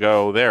long way to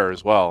go there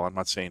as well. I'm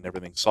not saying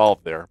everything's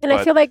solved there. And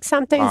I feel like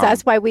sometimes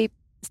that's why we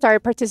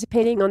started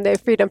participating on the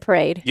Freedom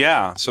Parade.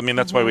 Yeah. So, I mean,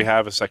 that's why we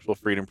have a Sexual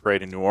Freedom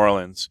Parade in New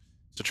Orleans,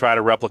 to try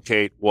to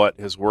replicate what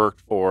has worked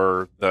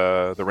for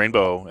the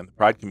Rainbow and the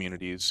Pride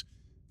communities.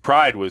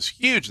 Pride was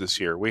huge this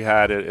year. We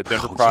had at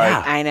Denver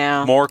Pride I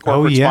know. more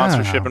corporate yeah.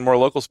 sponsorship and more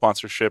local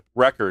sponsorship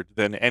record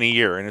than any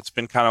year. And it's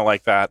been kind of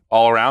like that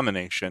all around the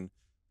nation.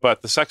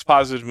 But the sex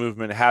positive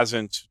movement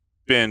hasn't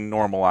been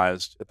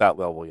normalized at that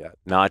level yet.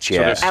 Not So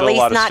yet. there's At still a least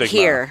lot of not stigma.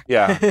 here.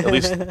 Yeah, at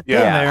least, yeah.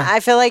 Yeah. I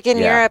feel like in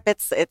Yeah. Europe,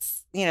 it's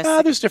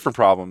There's different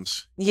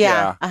problems.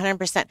 yeah,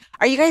 100%.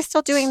 Are you guys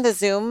still doing the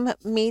Zoom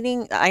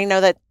meeting? I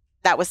know that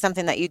was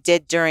something that you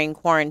did during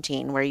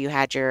quarantine, where you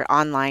had your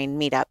online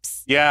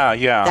meetups Yeah.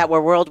 that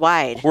were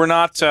worldwide, We're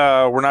not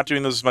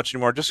doing those as much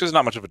anymore, just because there's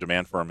not much of a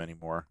demand for them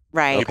anymore.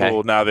 right? Okay.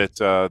 People, now that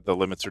the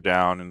limits are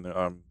down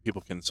and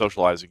people can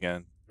socialize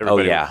again,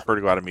 everybody yeah. would prefer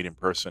to go out and meet in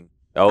person.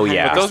 Oh Yeah.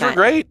 yeah. But those were 100%.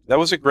 great. That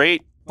was a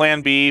great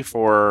plan B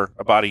for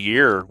about a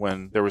year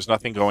when there was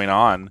nothing going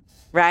on.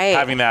 Right.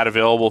 Having that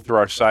available through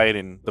our site,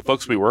 and the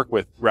folks we work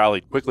with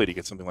rallied quickly to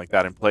get something like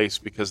that in place,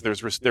 because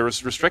there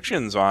was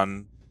restrictions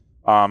on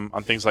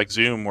things like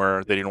Zoom,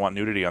 where they didn't want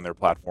nudity on their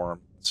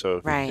platform. So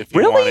Right. if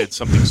you Really? wanted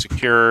something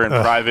secure and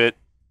private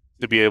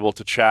to be able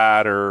to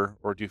chat or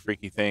do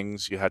freaky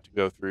things, you had to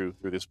go through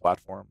this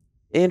platform.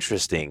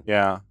 Interesting.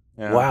 Yeah.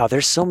 Wow,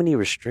 there's so many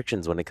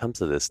restrictions when it comes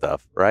to this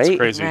stuff, right? It's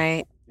crazy.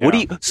 Right. What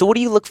Yeah.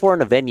 do you look for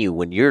in a venue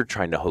when you're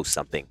trying to host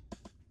something?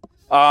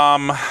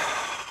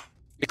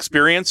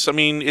 Experience. I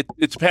mean, it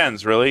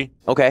depends, really.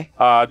 Okay.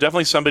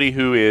 Definitely somebody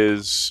who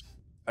is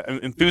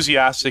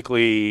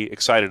enthusiastically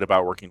excited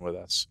about working with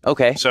us.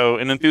 Okay. So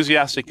an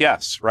enthusiastic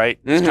yes, right?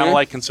 It's kind of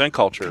like consent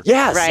culture.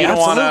 Yes, Right. You don't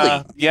absolutely.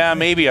 want to, yeah,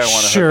 maybe I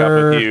want to Sure.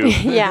 hook up with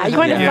you. Yeah, you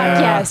want to Yeah,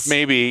 fuck yes.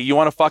 maybe. You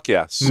want to fuck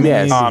yes.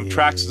 Yes.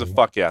 Trax is a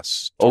fuck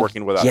yes to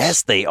working with us.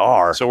 Yes, they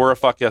are. So we're a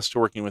fuck yes to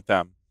working with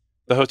them.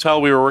 The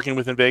hotel we were working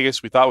with in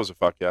Vegas, we thought was a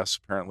fuck yes.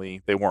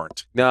 Apparently they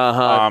weren't. They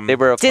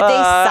were. Did they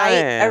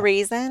cite fine. a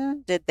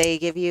reason? Did they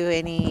give you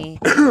any?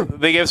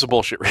 They gave us a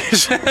bullshit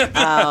reason.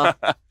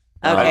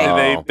 Oh,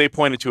 okay. Oh. They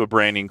pointed to a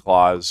branding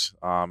clause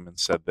and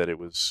said that it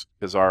was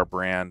because our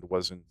brand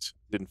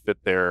didn't fit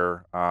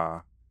their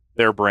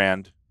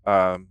brand,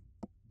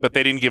 but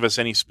they didn't give us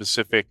any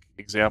specific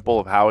example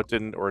of how it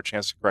didn't or a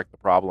chance to correct the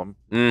problem.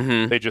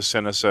 Mm-hmm. They just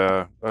sent us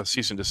a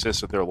cease and desist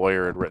that their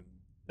lawyer had written,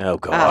 Oh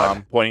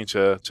God. pointing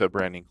to a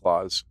branding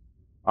clause,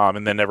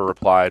 and then never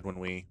replied when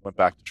we went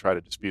back to try to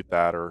dispute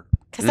that. Or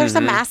Because there's a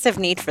Mhm. massive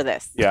need for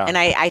this. Yeah. And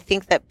I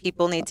think that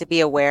people need to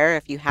be aware,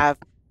 if you have,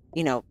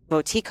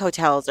 boutique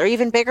hotels or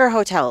even bigger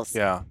hotels,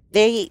 yeah,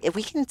 we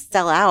can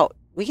sell out.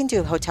 We can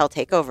do hotel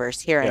takeovers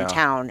here Yeah. in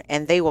town,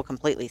 and they will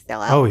completely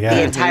sell out. Oh, yeah.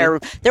 The entire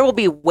there will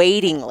be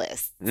waiting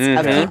lists of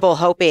Mhm. people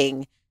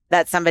hoping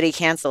that somebody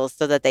cancels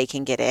so that they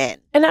can get in.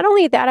 And not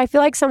only that, I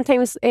feel like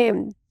sometimes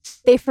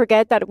they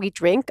forget that we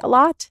drink a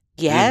lot.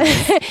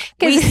 Yes.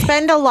 we 'Cause-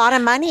 spend a lot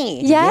of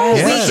money. Yes.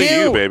 especially We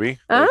do. you, baby.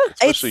 Huh?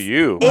 Especially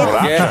you.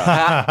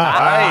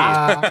 it's-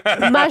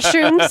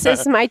 mushrooms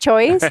is my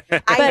choice.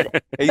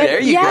 But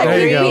There you yeah, go.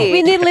 There you go.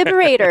 we need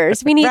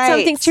liberators. We need Right.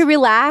 something to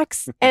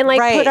relax and like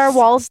Right. put our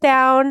walls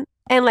down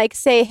and like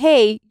say,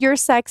 hey, you're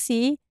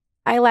sexy.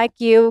 I like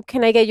you.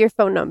 Can I get your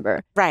phone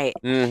number? Right.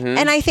 Mm-hmm.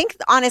 And I think,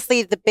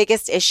 honestly, the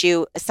biggest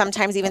issue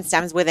sometimes even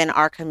stems within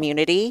our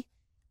community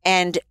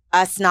and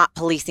us not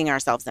policing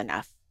ourselves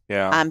enough.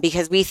 Yeah.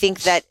 Because we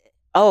think that,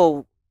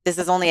 this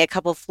is only a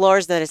couple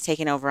floors that is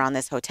taken over on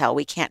this hotel.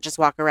 We can't just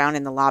walk around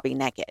in the lobby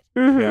naked.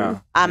 Mhm. Yeah.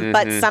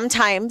 But Mhm.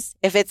 sometimes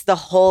if it's the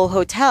whole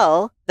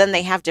hotel, then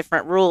they have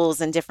different rules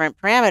and different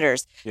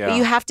parameters. Yeah. But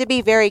you have to be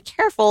very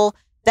careful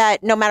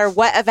that no matter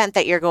what event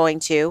that you're going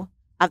to,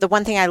 the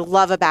one thing I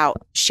love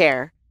about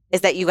Share is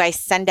that you guys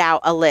send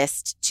out a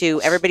list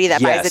to everybody that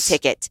buys Yes. a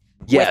ticket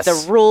Yes.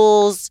 with the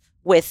rules,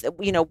 with,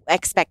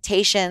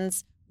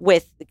 expectations,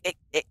 with,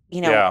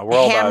 Yeah, we're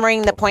all about-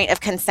 hammering the point of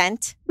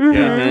consent. Mhm.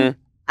 Mhm.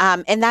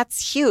 And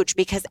that's huge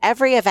because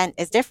every event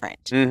is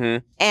different.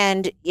 Mm-hmm.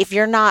 And if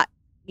you're not,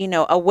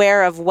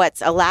 aware of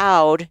what's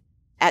allowed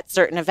at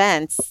certain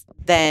events,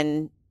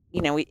 then,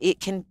 it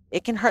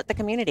can hurt the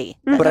community.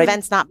 But The I-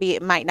 events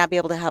might not be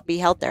able to be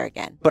held there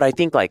again. But I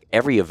think like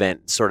every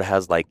event sort of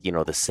has like,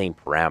 the same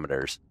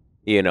parameters,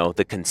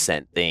 the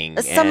consent thing.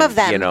 Some of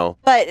them,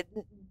 but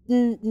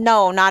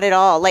no, not at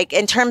all. Like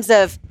in terms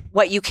of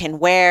what you can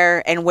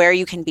wear and where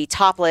you can be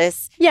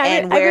topless Yeah,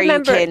 and I where you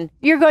remember can.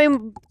 you're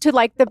going to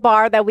like the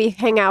bar that we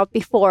hang out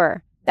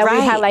before. that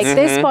we have like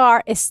this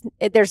bar is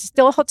there's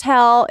still a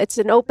hotel, it's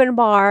an open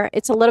bar,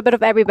 it's a little bit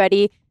of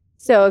everybody.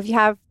 So if you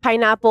have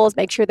pineapples,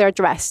 make sure they're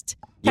dressed.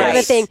 Kind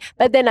of a thing.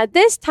 But then at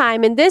this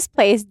time in this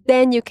place,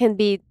 then you can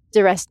be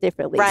dressed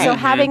differently. Right. So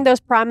having those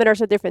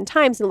parameters at different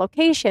times and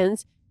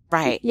locations.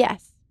 Right.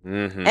 Yes.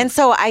 And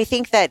so I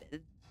think that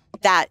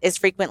is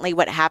frequently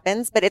what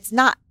happens, but it's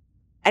not,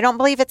 I don't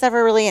believe it's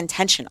ever really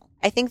intentional.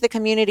 I think the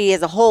community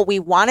as a whole, we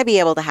want to be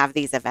able to have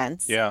these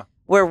events. Yeah.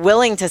 We're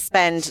willing to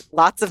spend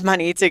lots of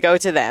money to go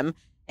to them.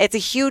 It's a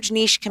huge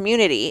niche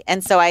community.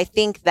 And so I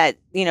think that,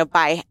 you know,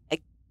 by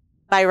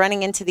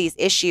running into these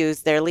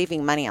issues, they're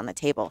leaving money on the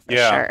table for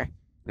sure.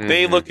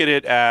 They look at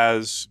it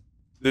as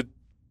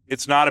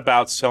it's not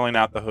about selling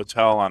out the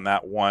hotel on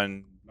that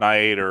one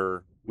night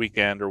or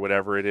weekend or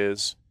whatever it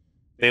is.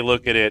 They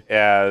look at it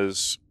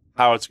as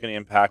how it's going to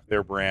impact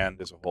their brand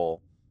as a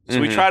whole.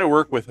 So we try to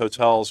work with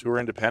hotels who are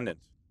independent.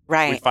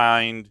 Right. We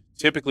find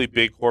typically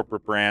big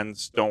corporate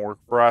brands don't work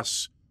for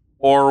us,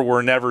 or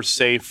we're never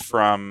safe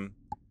from,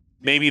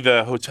 maybe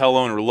the hotel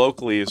owner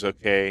locally is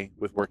okay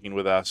with working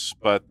with us,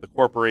 but the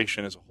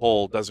corporation as a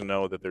whole doesn't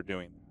know that they're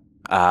doing that.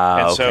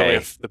 And so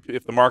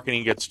if the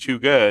marketing gets too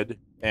good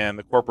and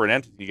the corporate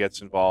entity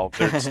gets involved,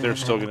 they're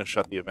still going to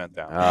shut the event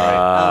down.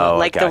 Right?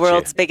 Like the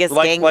world's biggest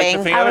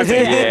gangbang.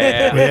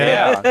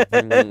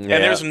 And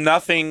there's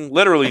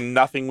literally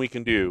nothing we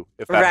can do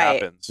if that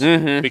happens,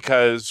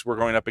 because we're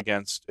going up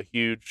against a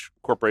huge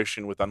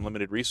corporation with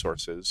unlimited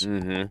resources,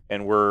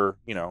 and we're,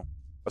 you know,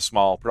 a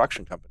small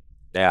production company.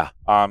 Yeah.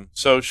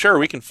 So sure,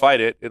 we can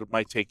fight it. It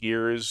might take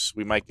years.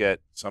 We might get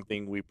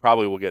something. We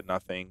probably will get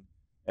nothing,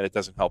 and it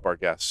doesn't help our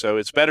guests. So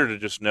it's better to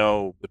just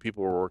know the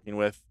people we're working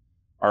with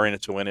are in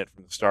it to win it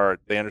from the start.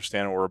 They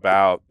understand what we're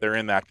about. They're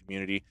in that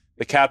community.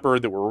 The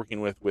Catbird that we're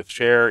working with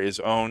Share is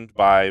owned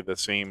by the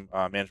same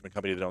management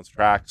company that owns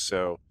Trax.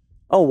 So,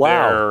 oh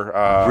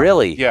wow,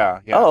 really? Yeah.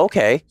 Oh,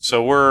 okay.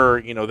 So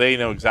they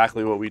know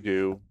exactly what we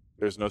do.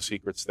 There's no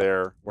secrets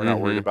there. We're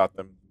not worried about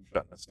them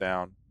shutting us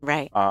down.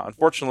 Right.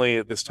 Unfortunately,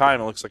 at this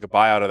time, it looks like a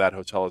buyout of that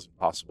hotel is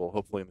impossible.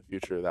 Hopefully, in the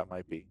future, that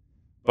might be.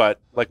 But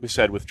like we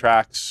said, with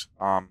Trax,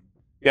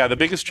 the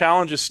biggest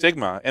challenge is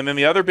stigma. And then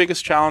the other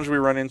biggest challenge we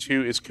run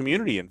into is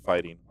community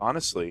infighting,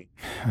 honestly.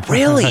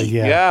 Really?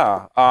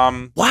 Yeah.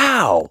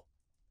 Wow.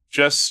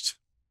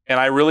 And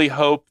I really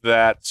hope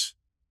that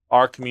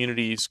our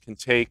communities can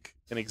take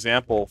an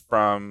example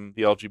from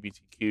the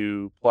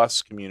LGBTQ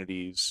plus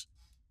communities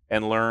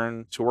and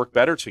learn to work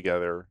better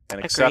together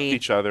and accept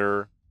each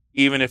other,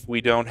 even if we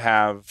don't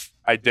have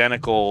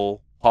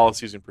identical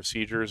policies and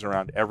procedures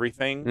around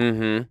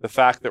everything. The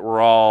fact that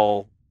we're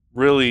all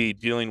really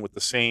dealing with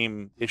the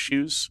same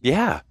issues.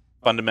 Yeah.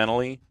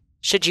 Fundamentally.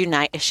 Should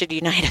unite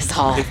us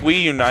all. If we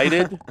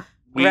united,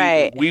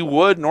 we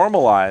would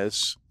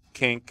normalize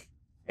kink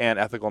and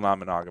ethical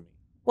non-monogamy.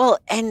 Well,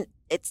 and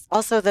it's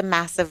also the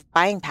massive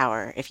buying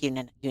power if you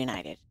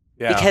united.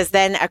 Yeah. Because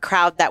then a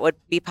crowd that would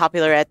be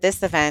popular at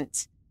this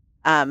event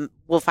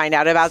will find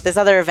out about this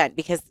other event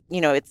because, you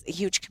know, it's a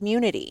huge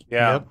community.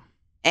 Yeah. Yep.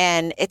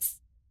 And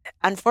it's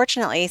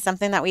unfortunately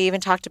something that we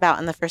even talked about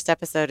in the first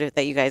episode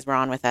that you guys were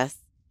on with us.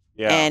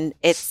 Yeah. And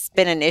it's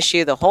been an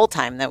issue the whole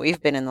time that we've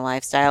been in the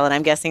lifestyle. And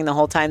I'm guessing the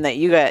whole time that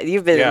you've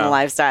been in the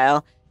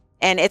lifestyle.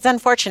 And it's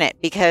unfortunate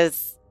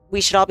because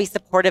we should all be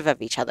supportive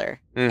of each other.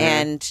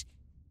 And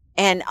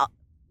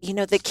you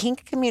know, the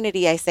kink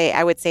community,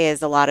 I would say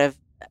has a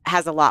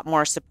lot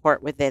more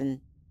support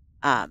within,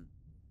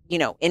 you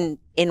know,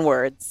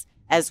 inwards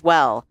as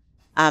well.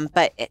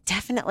 But it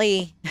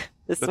definitely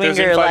the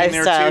swinger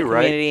lifestyle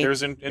community.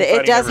 There's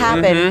it does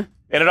happen.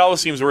 And it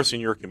always seems worse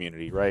in your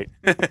community, right?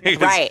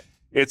 Right.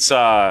 It's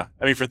for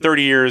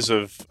 30 years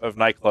of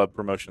nightclub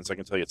promotions, I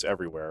can tell you it's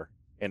everywhere,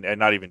 and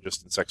not even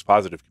just in sex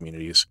positive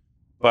communities.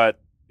 But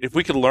if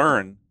we could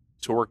learn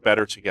to work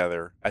better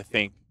together, I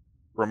think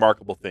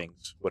remarkable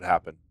things would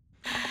happen.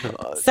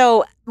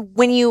 So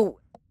when you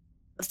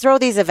throw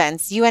these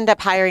events, you end up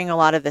hiring a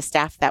lot of the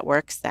staff that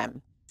works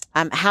them.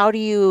 How do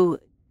you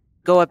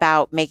go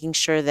about making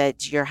sure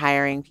that you're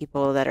hiring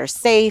people that are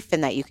safe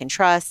and that you can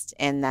trust,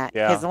 and that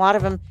because a lot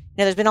of them, you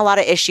know, there's been a lot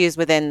of issues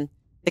within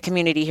the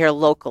community here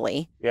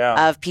locally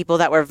of people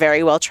that were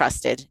very well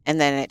trusted. And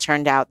then it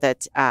turned out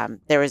that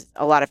there was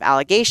a lot of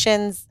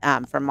allegations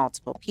from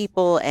multiple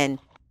people, and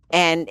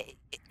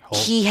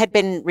he had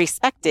been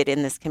respected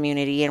in this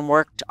community and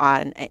worked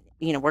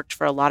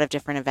for a lot of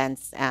different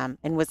events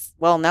and was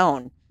well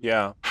known.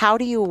 Yeah. How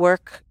do you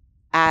work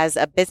as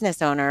a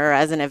business owner or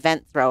as an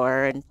event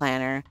thrower and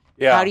planner?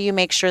 Yeah. How do you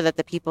make sure that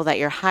the people that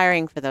you're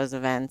hiring for those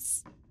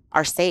events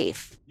are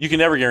safe? You can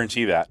never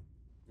guarantee that.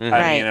 I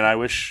mean, and I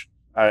wish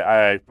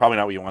I probably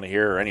not what you want to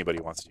hear or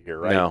anybody wants to hear,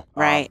 right? No.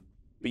 Right.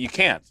 But you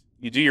can't.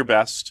 You do your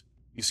best.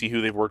 You see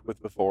who they've worked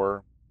with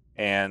before.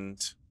 And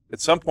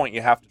at some point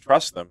you have to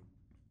trust them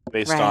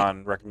based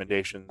on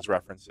recommendations,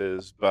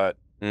 references, but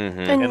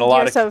and a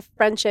lot of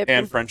friendship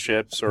and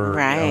friendships, or you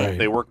know, if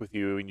they work with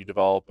you and you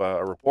develop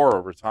a rapport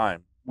over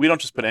time. We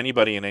don't just put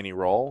anybody in any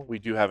role. We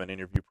do have an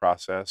interview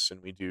process,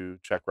 and we do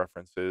check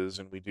references,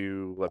 and we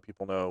do let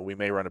people know we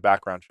may run a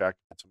background check.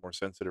 It's a more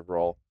sensitive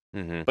role.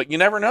 But you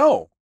never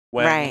know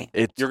when Right.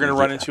 you're going to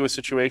run into a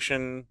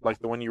situation like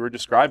the one you were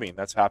describing.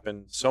 That's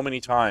happened so many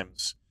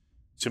times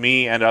to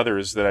me and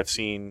others that I've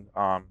seen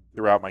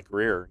throughout my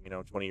career,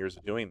 20 years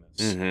of doing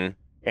this.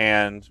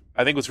 And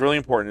I think what's really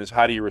important is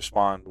how do you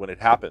respond when it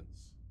happens?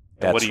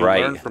 And what do you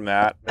learn from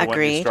that? And what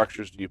new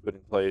structures do you put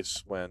in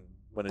place when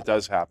it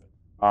does happen?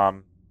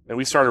 And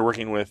we started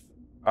working with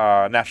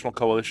National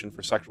Coalition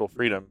for Sexual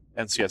Freedom,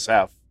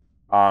 NCSF.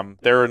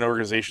 They're an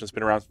organization that's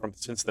been around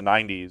since the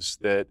 90s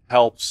that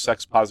helps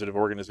sex-positive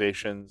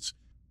organizations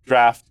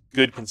draft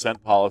good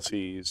consent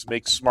policies,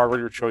 make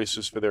smarter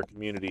choices for their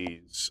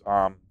communities,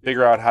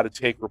 figure out how to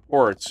take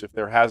reports if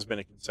there has been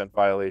a consent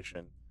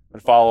violation,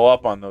 and follow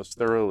up on those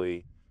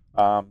thoroughly.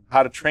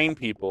 How to train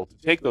people to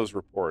take those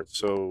reports.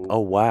 So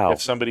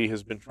if somebody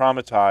has been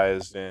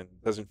traumatized and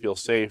doesn't feel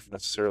safe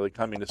necessarily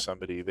coming to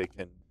somebody, they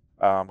can,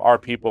 our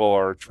people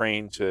are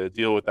trained to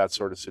deal with that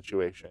sort of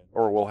situation.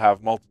 Or we'll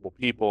have multiple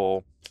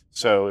people.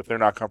 So if they're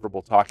not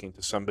comfortable talking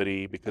to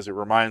somebody because it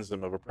reminds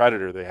them of a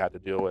predator they had to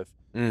deal with,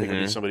 they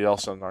can be somebody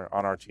else on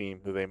our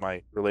team who they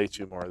might relate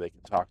to more, they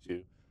can talk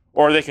to.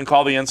 Or they can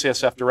call the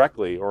NCSF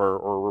directly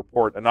or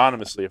report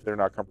anonymously if they're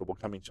not comfortable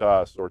coming to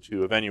us or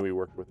to a venue we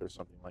worked with or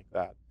something like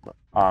that.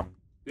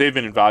 They've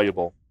been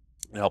invaluable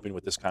in helping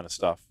with this kind of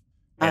stuff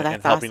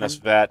and helping us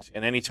vet.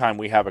 And anytime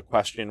we have a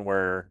question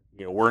where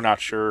we're not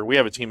sure, we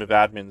have a team of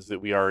admins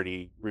that we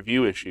already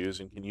review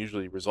issues and can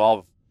usually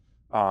resolve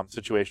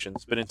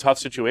situations. But in tough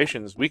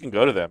situations, we can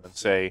go to them and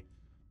say,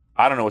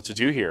 I don't know what to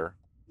do here.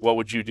 What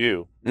would you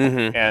do?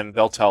 And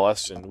they'll tell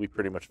us, and we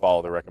pretty much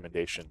follow the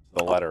recommendation to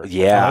the letter.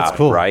 Yeah, that's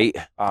cool. Right.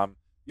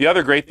 The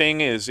other great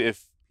thing is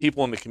if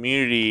people in the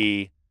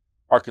community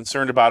are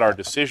concerned about our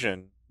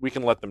decision, we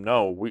can let them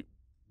know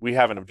we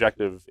have an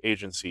objective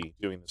agency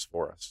doing this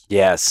for us.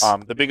 Yes.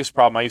 The biggest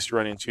problem I used to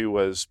run into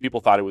was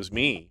people thought it was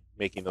me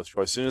making those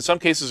choices. And in some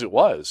cases it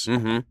was.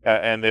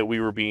 And that we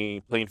were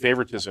playing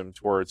favoritism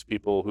towards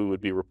people who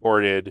would be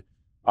reported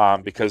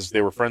because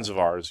they were friends of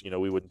ours,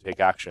 we wouldn't take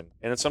action.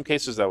 And in some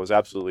cases that was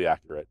absolutely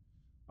accurate.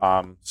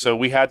 So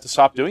we had to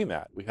stop doing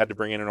that. We had to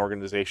bring in an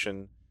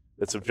organization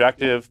that's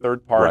objective,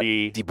 third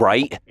party.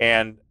 Right.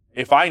 And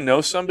if I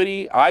know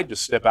somebody, I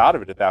just step out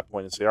of it at that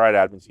point and say, all right,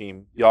 admin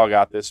team, y'all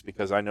got this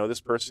because I know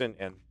this person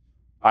and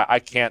I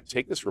can't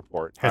take this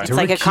report. It's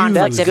like a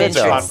conflict of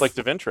interest. Conflict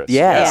of interest.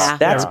 Yes,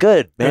 that's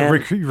good, man.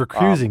 You're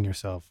recusing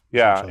yourself.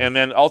 Yeah, and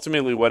then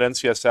ultimately what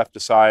NCSF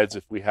decides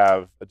if we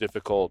have a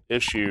difficult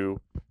issue,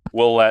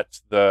 we'll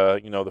let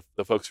the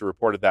folks who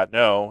reported that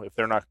know. If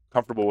they're not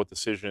comfortable with the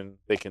decision,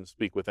 they can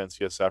speak with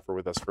NCSF or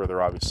with us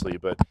further, obviously.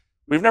 But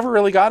we've never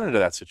really gotten into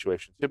that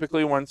situation.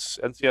 Typically, once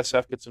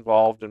NCSF gets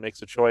involved and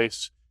makes a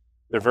choice,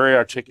 they're very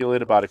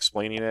articulate about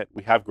explaining it.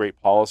 We have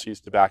great policies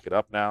to back it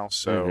up now.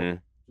 So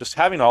just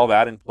having all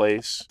that in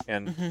place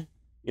and,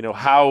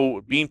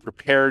 how being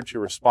prepared to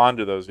respond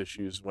to those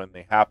issues when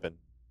they happen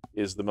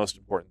is the most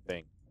important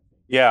thing.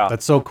 Yeah.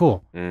 That's so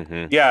cool.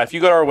 Yeah. If you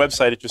go to our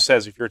website, it just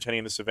says if you're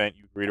attending this event,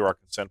 you agree to our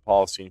consent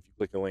policy. And if you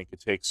click a link, it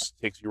takes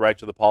you right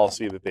to the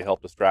policy that they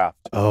helped us draft.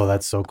 Oh,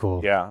 that's so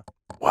cool. Yeah.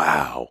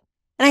 Wow.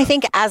 And I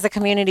think as a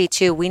community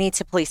too, we need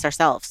to police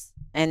ourselves.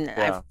 And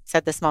I've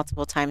said this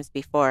multiple times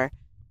before.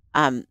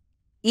 Even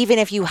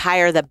if you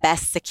hire the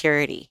best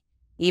security,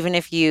 even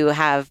if you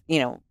have,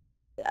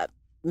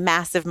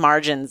 massive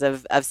margins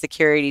of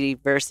security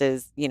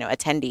versus,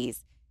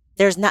 attendees,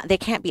 they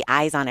can't be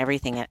eyes on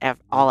everything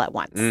all at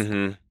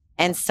once.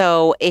 And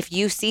so if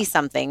you see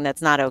something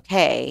that's not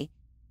okay,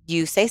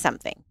 you say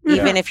something,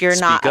 even if you're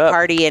not a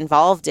party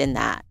involved in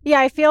that. Yeah,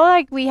 I feel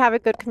like we have a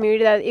good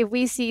community that if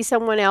we see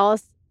someone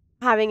else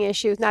having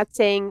issues, not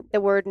saying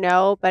the word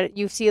no, but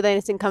you see that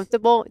it's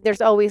uncomfortable,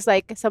 there's always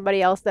like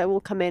somebody else that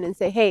will come in and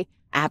say, hey,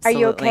 absolutely. Are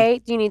you okay?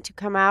 Do you need to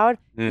come out?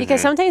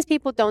 Because sometimes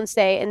people don't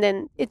say, and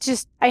then it's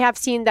just, I have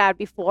seen that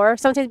before.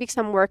 Sometimes because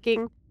I'm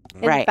working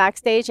in the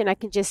backstage and I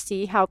can just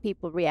see how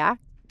people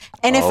react.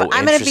 And if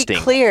I'm going to be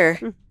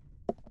clear,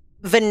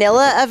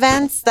 vanilla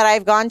events that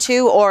I've gone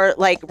to or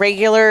like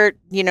regular,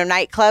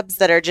 nightclubs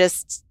that are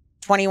just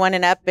 21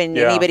 and up and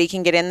anybody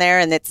can get in there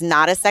and it's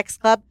not a sex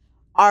club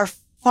are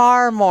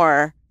far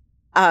more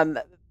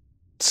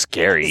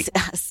scary.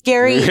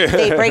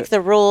 They break the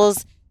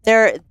rules.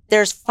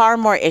 There's far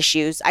more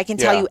issues. I can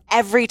tell you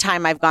every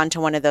time I've gone to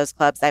one of those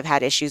clubs, I've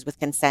had issues with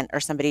consent or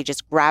somebody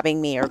just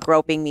grabbing me or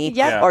groping me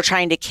or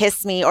trying to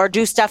kiss me or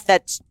do stuff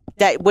that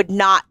would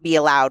not be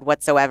allowed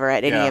whatsoever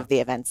at any of the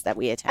events that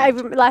we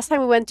attend. Last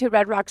time we went to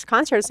Red Rocks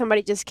concert,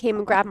 somebody just came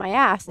and grabbed my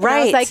ass. And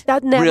I was like,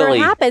 that never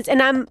happens.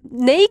 And I'm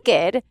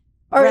naked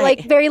or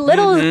like very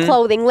little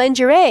clothing,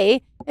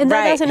 lingerie, and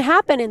that doesn't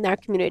happen in their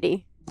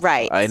community.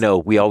 Right. I know.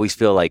 We always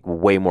feel like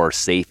way more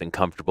safe and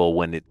comfortable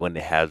when it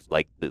has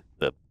like the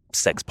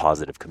sex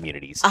positive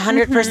communities.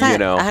 100%.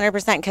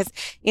 100%. Because,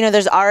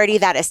 there's already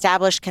that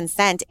established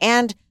consent.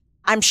 And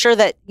I'm sure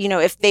that,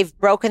 if they've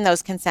broken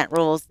those consent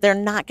rules, they're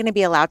not going to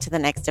be allowed to the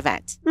next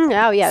event.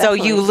 Oh, yeah. So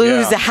you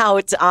lose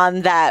out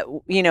on that.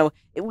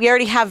 We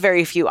already have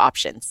very few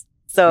options.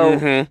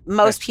 So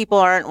most people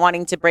aren't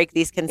wanting to break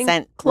these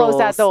consent close rules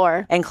that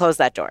door. And close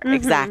that door.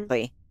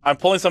 Exactly. I'm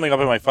pulling something up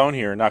on my phone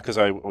here, not because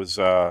I was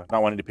not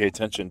wanting to pay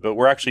attention, but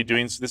we're actually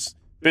doing this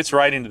fits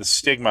right into the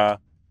stigma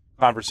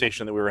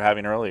conversation that we were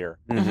having earlier.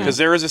 Because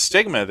there is a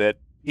stigma that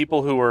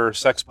people who are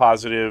sex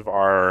positive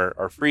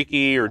are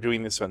freaky or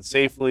doing this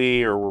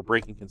unsafely or we're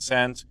breaking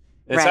consent.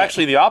 It's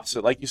actually the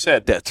opposite. Like you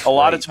said, That's a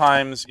lot of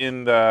times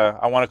in the,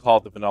 I want to call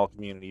it the vanilla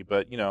community,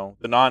 but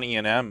the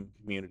non-E&M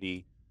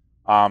community,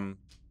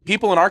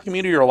 people in our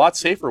community are a lot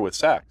safer with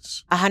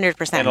sex.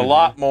 100%. And a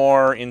lot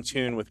more in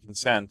tune with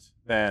consent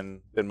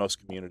than most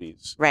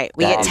communities. Right.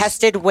 We get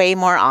tested way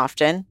more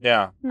often.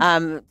 Yeah.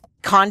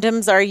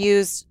 Condoms are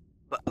used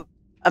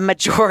a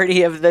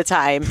majority of the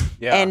time.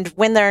 Yeah. And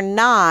when they're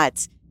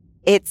not,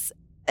 it's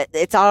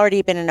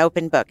already been an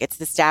open book. It's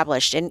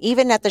established. And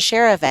even at the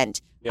Share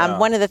event,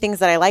 one of the things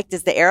that I liked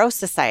is the Arrow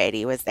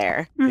Society was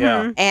there.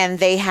 Yeah. And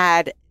they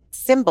had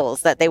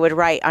symbols that they would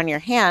write on your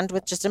hand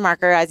with just a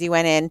marker as you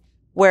went in,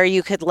 where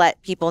you could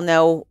let people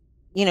know,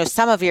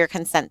 some of your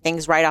consent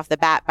things right off the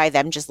bat by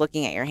them just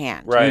looking at your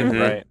hand. Right,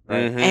 right.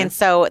 And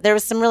so there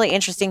was some really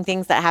interesting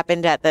things that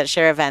happened at the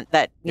Share event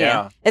that, you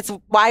know, it's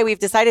why we've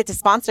decided to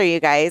sponsor you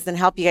guys and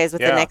help you guys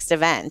with the next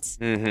event.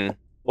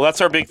 Well,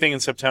 that's our big thing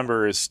in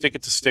September is Stick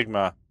It to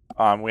Stigma.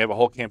 We have a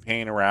whole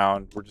campaign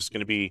around, we're just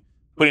going to be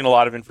putting a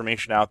lot of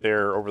information out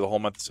there over the whole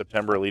month of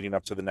September leading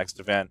up to the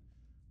next event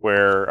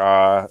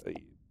where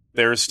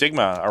there's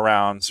stigma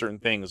around certain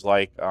things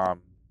like,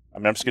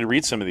 I'm just going to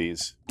read some of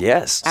these.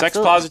 Yes. Sex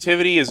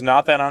positivity is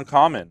not that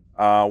uncommon.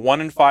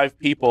 1 in 5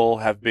 people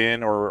have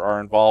been or are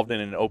involved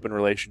in an open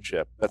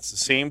relationship. That's the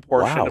same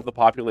portion of the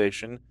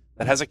population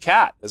that has a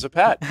cat as a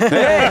pet.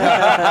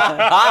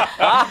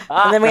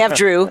 And then we have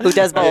Drew, who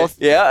does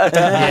both. Yeah.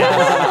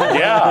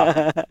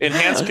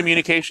 Enhanced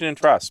communication and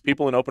trust.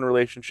 People in open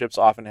relationships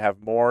often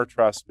have more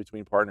trust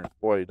between partners.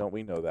 Boy, don't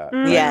we know that.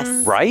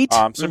 Yes. Right?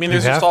 So, I mean,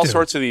 there's just all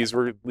sorts of these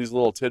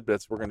little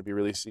tidbits we're going to be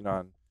releasing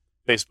on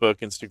Facebook,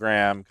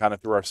 Instagram, kind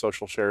of through our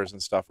social shares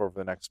and stuff over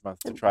the next month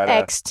to try to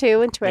X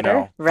too and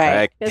Twitter.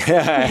 Right. We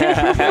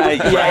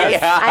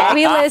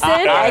listen.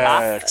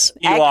 X.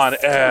 Elon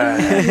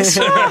X.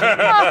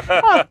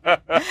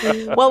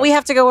 Well, we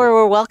have to go where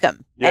we're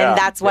welcome. Yeah, And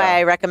that's why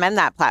I recommend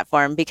that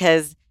platform,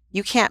 because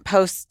you can't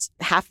post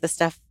half the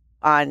stuff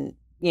on,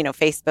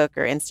 Facebook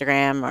or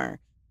Instagram or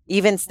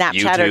even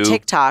Snapchat or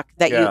TikTok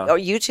that or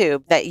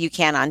YouTube that you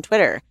can on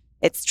Twitter.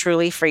 It's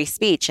truly free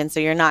speech. And so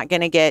you're not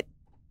going to get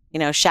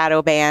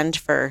shadow banned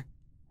for,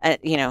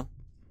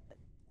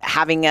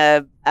 having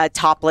a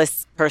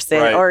topless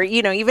person or,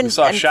 even we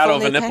saw a shadow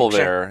of a nipple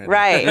there.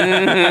 Right.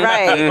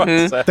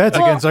 Right. That's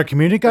against our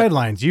community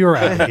guidelines. You are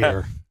out of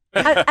here.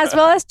 As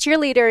well as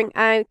cheerleading,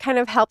 I kind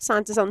of help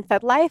Santos on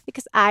FedLife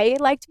because I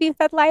like to be in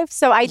FedLife.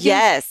 So I do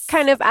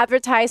kind of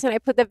advertise and I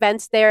put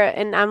events there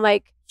and I'm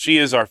like. She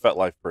is our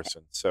FetLife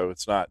person. So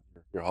it's not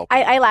you're helping.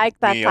 I like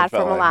that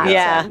platform a lot.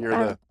 Yeah.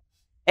 So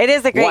it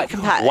is a great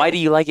Why do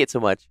you like it so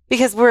much?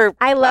 Because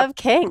I love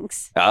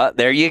kinks.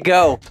 There you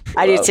go.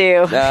 I do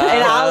too.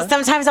 And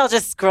sometimes I'll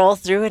just scroll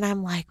through and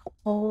I'm like,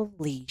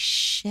 holy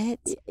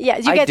shit.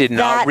 Yeah, I did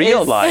not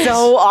realize.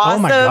 So awesome.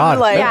 Oh my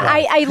God.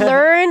 I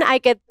learn, I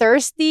get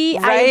thirsty,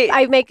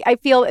 right. I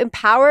feel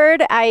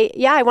empowered.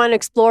 I want to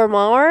explore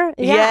more.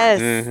 Yeah.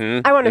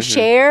 Yes. I want to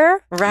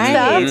share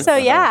right. stuff. So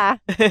yeah.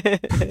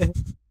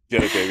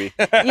 Get it, baby.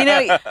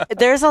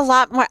 There's a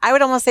lot more. I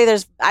would almost say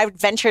I would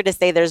venture to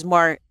say there's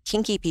more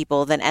kinky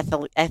people than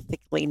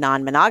ethically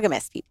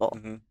non-monogamous people.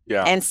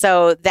 Yeah. And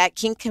so that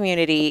kink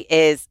community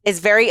is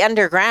very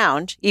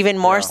underground, even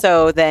more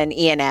so than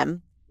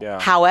E&M. Yeah.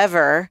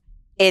 However,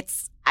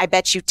 it's, I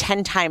bet you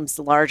 10 times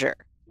larger.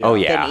 Oh,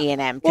 yeah. Than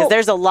E&M. Because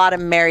there's a lot of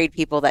married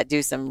people that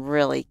do some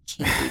really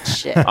kinky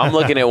shit. I'm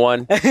looking at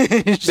one. I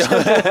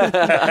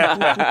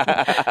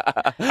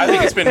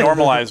think it's been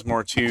normalized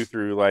more too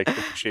through like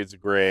 50 Shades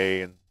of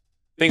Grey and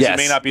things that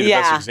may not be the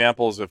best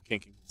examples of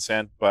kink and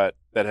consent, but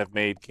that have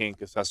made kink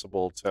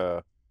accessible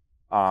to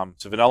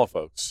vanilla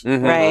folks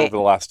over the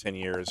last 10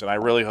 years. And I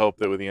really hope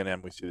that with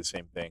E&M we see the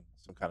same thing,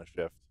 some kind of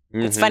shift.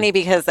 It's funny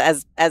because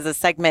as a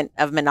segment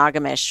of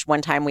Monogamish,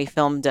 one time we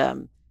filmed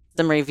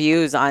some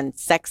reviews on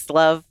Sex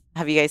Love.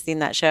 Have you guys seen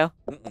that show?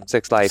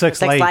 Sex Life.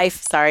 Sex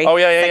Life. Sorry. Oh,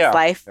 Sex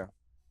Life. Yeah.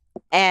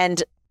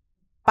 And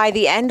by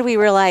the end, we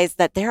realized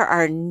that there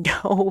are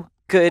no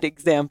good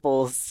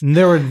examples.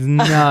 There were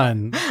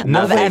none.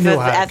 Nobody knew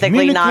how to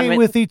communicate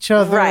with each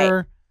other.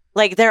 Right.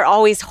 Like, there are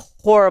always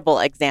horrible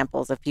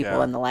examples of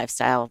people in the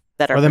lifestyle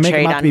that are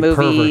portrayed on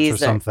movies or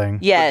something.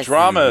 Yes. The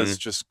drama is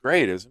just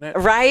great, isn't it?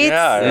 Right?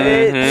 Yeah.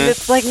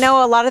 It's like,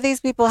 no, a lot of these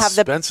people have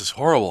Suspense is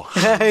horrible.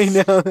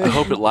 I know. I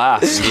hope it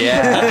lasts. I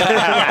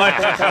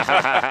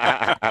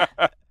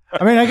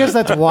mean, I guess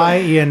that's why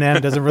E&M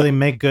doesn't really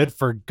make good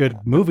for good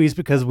movies,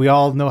 because we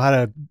all know how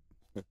to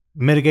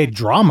mitigate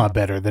drama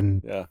better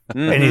than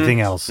anything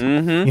else.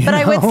 But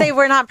I would say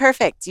we're not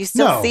perfect. You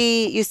still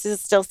see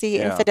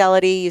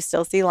infidelity. You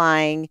still see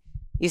lying.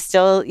 You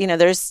still,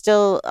 there's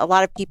still a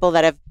lot of people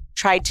that have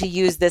tried to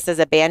use this as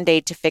a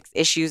Band-Aid to fix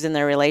issues in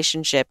their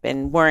relationship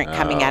and weren't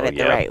coming at it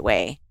the right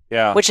way.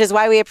 Yeah. Which is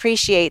why we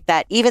appreciate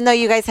that even though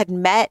you guys had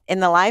met in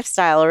the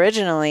lifestyle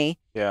originally,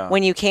 Yeah.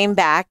 when you came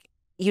back,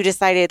 you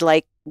decided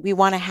like we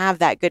want to have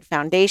that good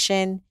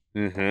foundation,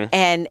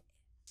 and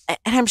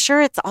I'm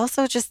sure it's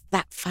also just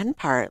that fun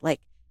part. Like,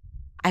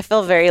 I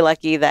feel very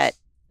lucky that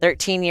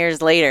 13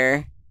 years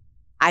later,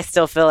 I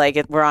still feel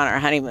like we're on our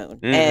honeymoon,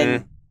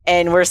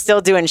 and we're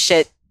still doing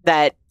shit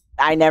that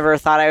I never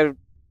thought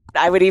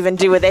I would even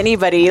do with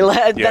anybody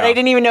that I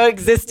didn't even know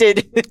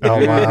existed.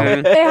 Oh, wow.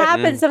 It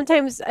happens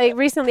sometimes.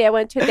 Recently, I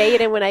went to a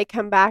date, and when I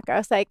come back, I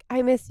was like,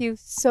 I miss you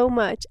so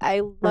much.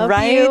 I love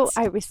you.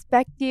 I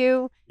respect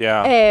you.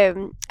 Yeah.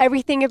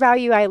 Everything about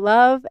you, I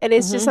love. And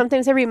it's just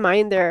sometimes a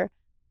reminder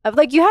of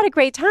like, you had a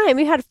great time.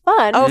 You had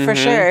fun. Oh, for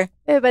sure.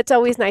 But it's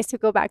always nice to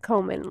go back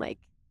home and like,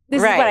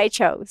 this is what I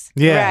chose.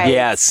 Yeah. Right.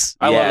 Yes.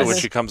 I love it when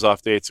she comes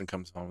off dates and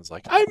comes home and is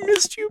like, I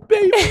missed you,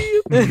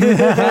 baby.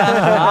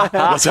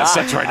 Let's have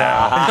sex right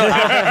now.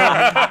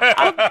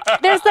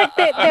 There's like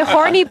the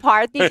horny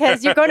part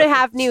because you're going to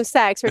have new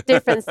sex or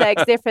different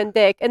sex, different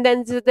dick. And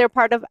then they're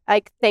part of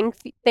like,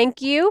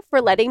 thank you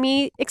for letting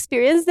me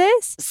experience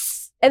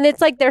this. And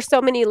it's like, there's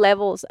so many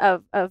levels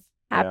of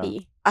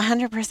happy.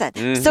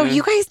 100%. So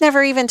you guys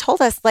never even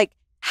told us, like,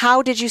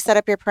 how did you set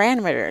up your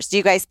parameters? Do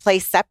you guys play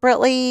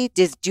separately?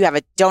 Do you have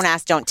a don't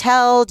ask, don't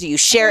tell? Do you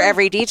share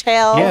every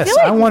detail? Yes,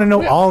 I want to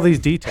know all these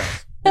details.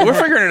 We're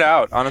figuring it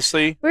out,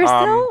 honestly. We're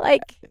still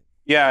like...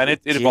 Yeah, and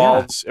it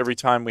evolves every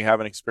time we have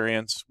an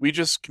experience. We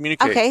just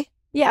communicate. Okay.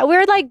 Yeah,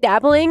 we're like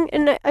dabbling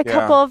in a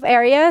couple of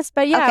areas,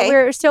 but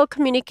we're still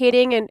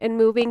communicating and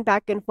moving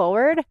back and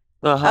forward.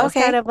 It's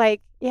kind of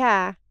like,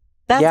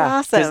 That's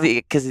awesome.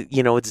 Because,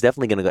 it's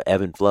definitely going to go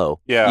ebb and flow.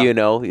 Yeah.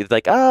 It's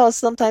like,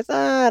 sometimes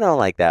I don't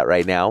like that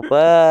right now,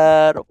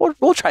 but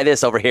we'll try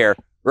this over here,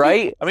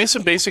 right? I mean,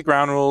 some basic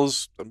ground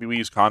rules. I mean, we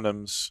use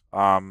condoms.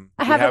 I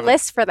have a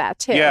list for that,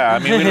 too. Yeah, I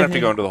mean, we don't have to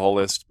go into the whole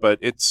list, but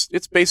it's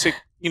basic,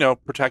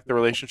 protect the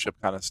relationship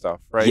kind of stuff,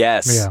 right?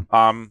 Yes.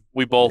 Yeah.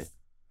 We both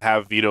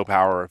have veto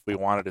power if we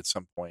wanted at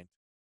some point.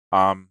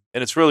 And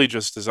it's really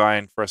just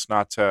designed for us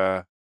not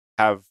to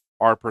have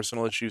our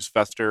personal issues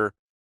fester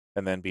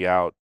and then be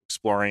out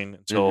exploring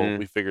until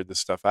we figured this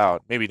stuff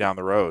out. Maybe down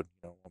the road,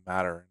 it won't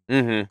matter.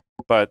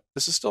 But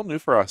this is still new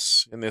for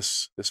us in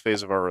this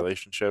phase of our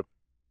relationship.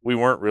 We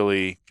weren't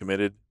really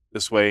committed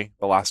this way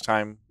the last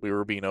time we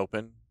were being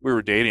open. We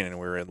were dating and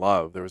we were in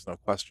love. There was no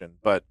question.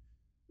 But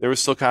there was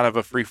still kind of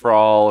a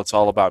free-for-all. It's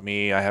all about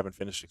me. I haven't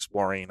finished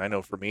exploring. I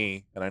know for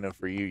me, and I know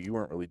for you, you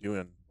weren't really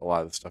doing a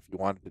lot of the stuff you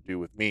wanted to do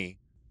with me.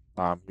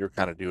 You were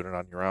kind of doing it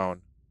on your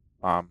own.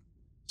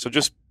 So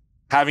just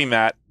having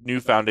that new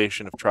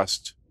foundation of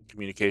trust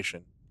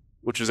communication,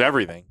 which is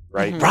everything,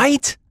 right?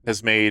 Right.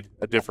 Has made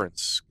a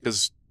difference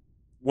because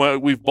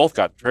we've both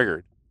gotten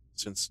triggered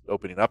since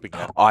opening up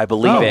again. I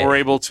believe it. We're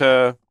able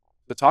to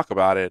talk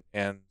about it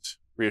and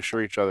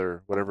reassure each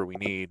other whatever we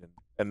need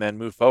and then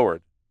move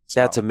forward. So,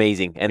 that's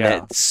amazing. And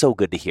that's so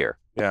good to hear.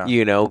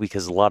 Yeah.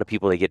 Because a lot of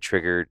people, they get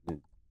triggered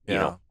and,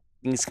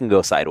 things can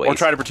go sideways. Or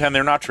try to pretend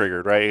they're not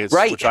triggered, right?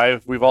 Right. Which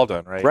we've all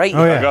done, right? Right.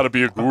 Oh, yeah. I got to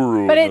be a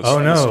guru. But it's,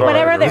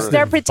 whenever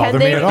they're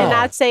pretending and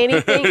not say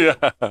anything, just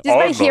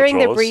by hearing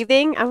the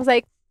breathing, I'm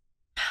like,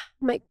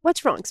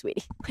 what's wrong,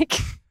 sweetie? Like,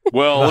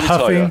 well, let me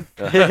tell you.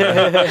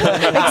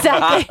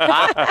 Exactly.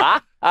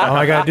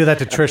 I got to do that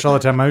to Trish all the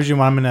time. Usually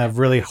when I'm in a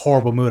really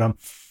horrible mood,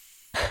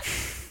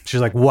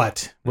 she's like,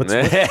 what? What's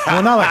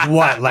well, not like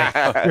what? Like,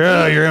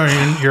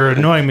 you're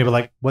annoying me, but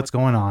like, what's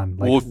going on?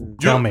 Like,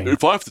 tell me.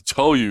 If I have to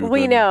tell you,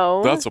 we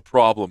know. That's a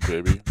problem,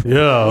 baby.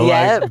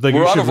 Yeah. Like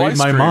you should read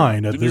my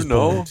mind at this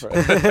point.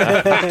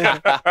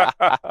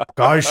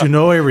 Guys should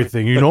know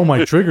everything. You know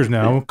my triggers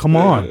now. Come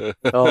on.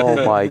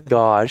 Oh, my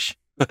gosh.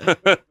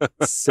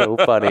 So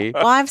funny.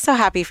 Well, I'm so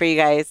happy for you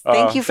guys.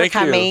 Thank you for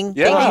coming.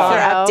 Yeah. Thank you for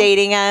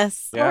updating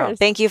us. Yeah.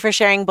 Thank you for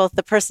sharing both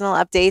the personal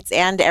updates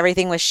and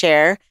everything with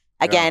Cher.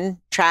 Again,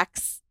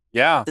 tracks.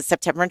 Yeah. The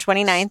September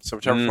 29th.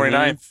 September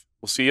 29th.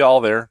 We'll see you all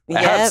there.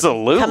 Yep.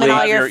 Absolutely. Come in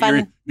all your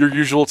fun. Your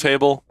usual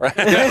table. Right?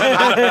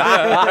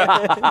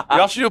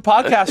 Y'all should do a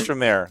podcast from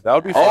there. That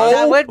would be fun.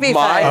 That would be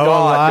my fun.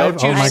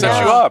 God. Oh, my set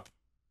God. you up.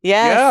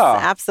 Yes, Yeah.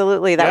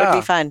 absolutely. That would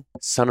be fun.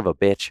 Son of a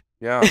bitch.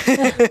 Yeah.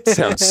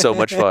 Sounds so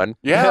much fun.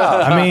 Yeah.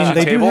 I mean,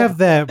 they do Table. have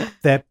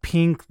that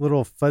pink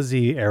little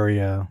fuzzy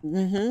area.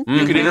 Mm-hmm.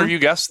 You could interview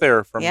guests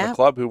there from Yeah. the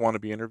club who want to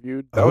be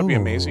interviewed. That would be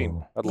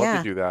amazing. I'd love Yeah.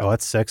 to do that. Oh,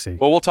 that's sexy.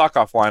 Well, we'll talk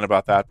offline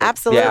about that. But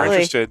Absolutely. If you're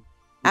interested, we can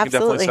Absolutely.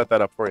 definitely set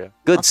that up for you.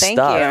 Good Well, thank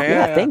stuff. you.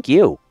 Yeah, thank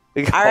you.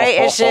 All right,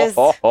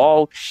 Ishes.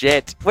 Oh,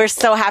 shit. We're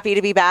so happy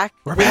to be back.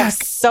 We have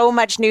so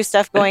much new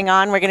stuff going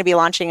on. We're going to be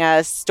launching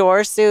a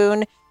store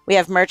soon. We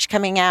have merch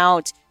coming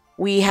out.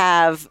 We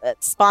have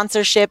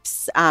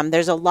sponsorships.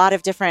 There's a lot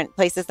of different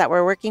places that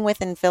we're working with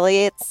and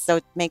affiliates.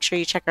 So make sure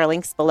you check our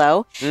links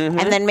below.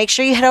 Mhm. And then make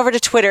sure you head over to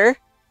Twitter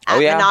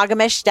at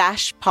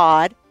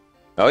monogamish-pod.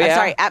 Oh, yeah. I'm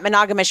sorry, at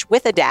monogamish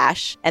with a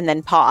dash and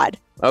then pod.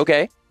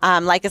 Okay.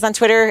 Like us on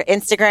Twitter,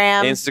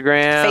 Instagram,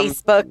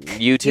 Facebook,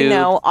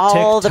 YouTube,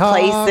 all TikTok. the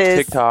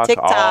places,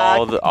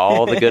 TikTok.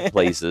 All the good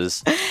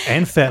places.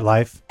 And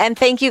FetLife. And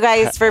thank you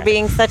guys for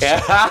being such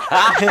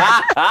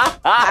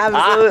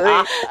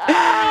absolutely.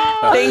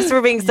 Thanks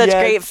for being such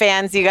great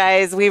fans, you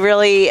guys. We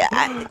really,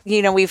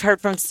 we've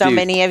heard from so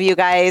many of you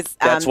guys.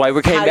 That's why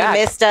we came how back.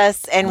 You missed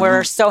us, and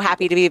we're so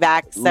happy to be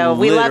back. So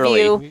we love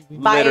you.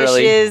 Bye,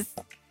 Literally. Ishes.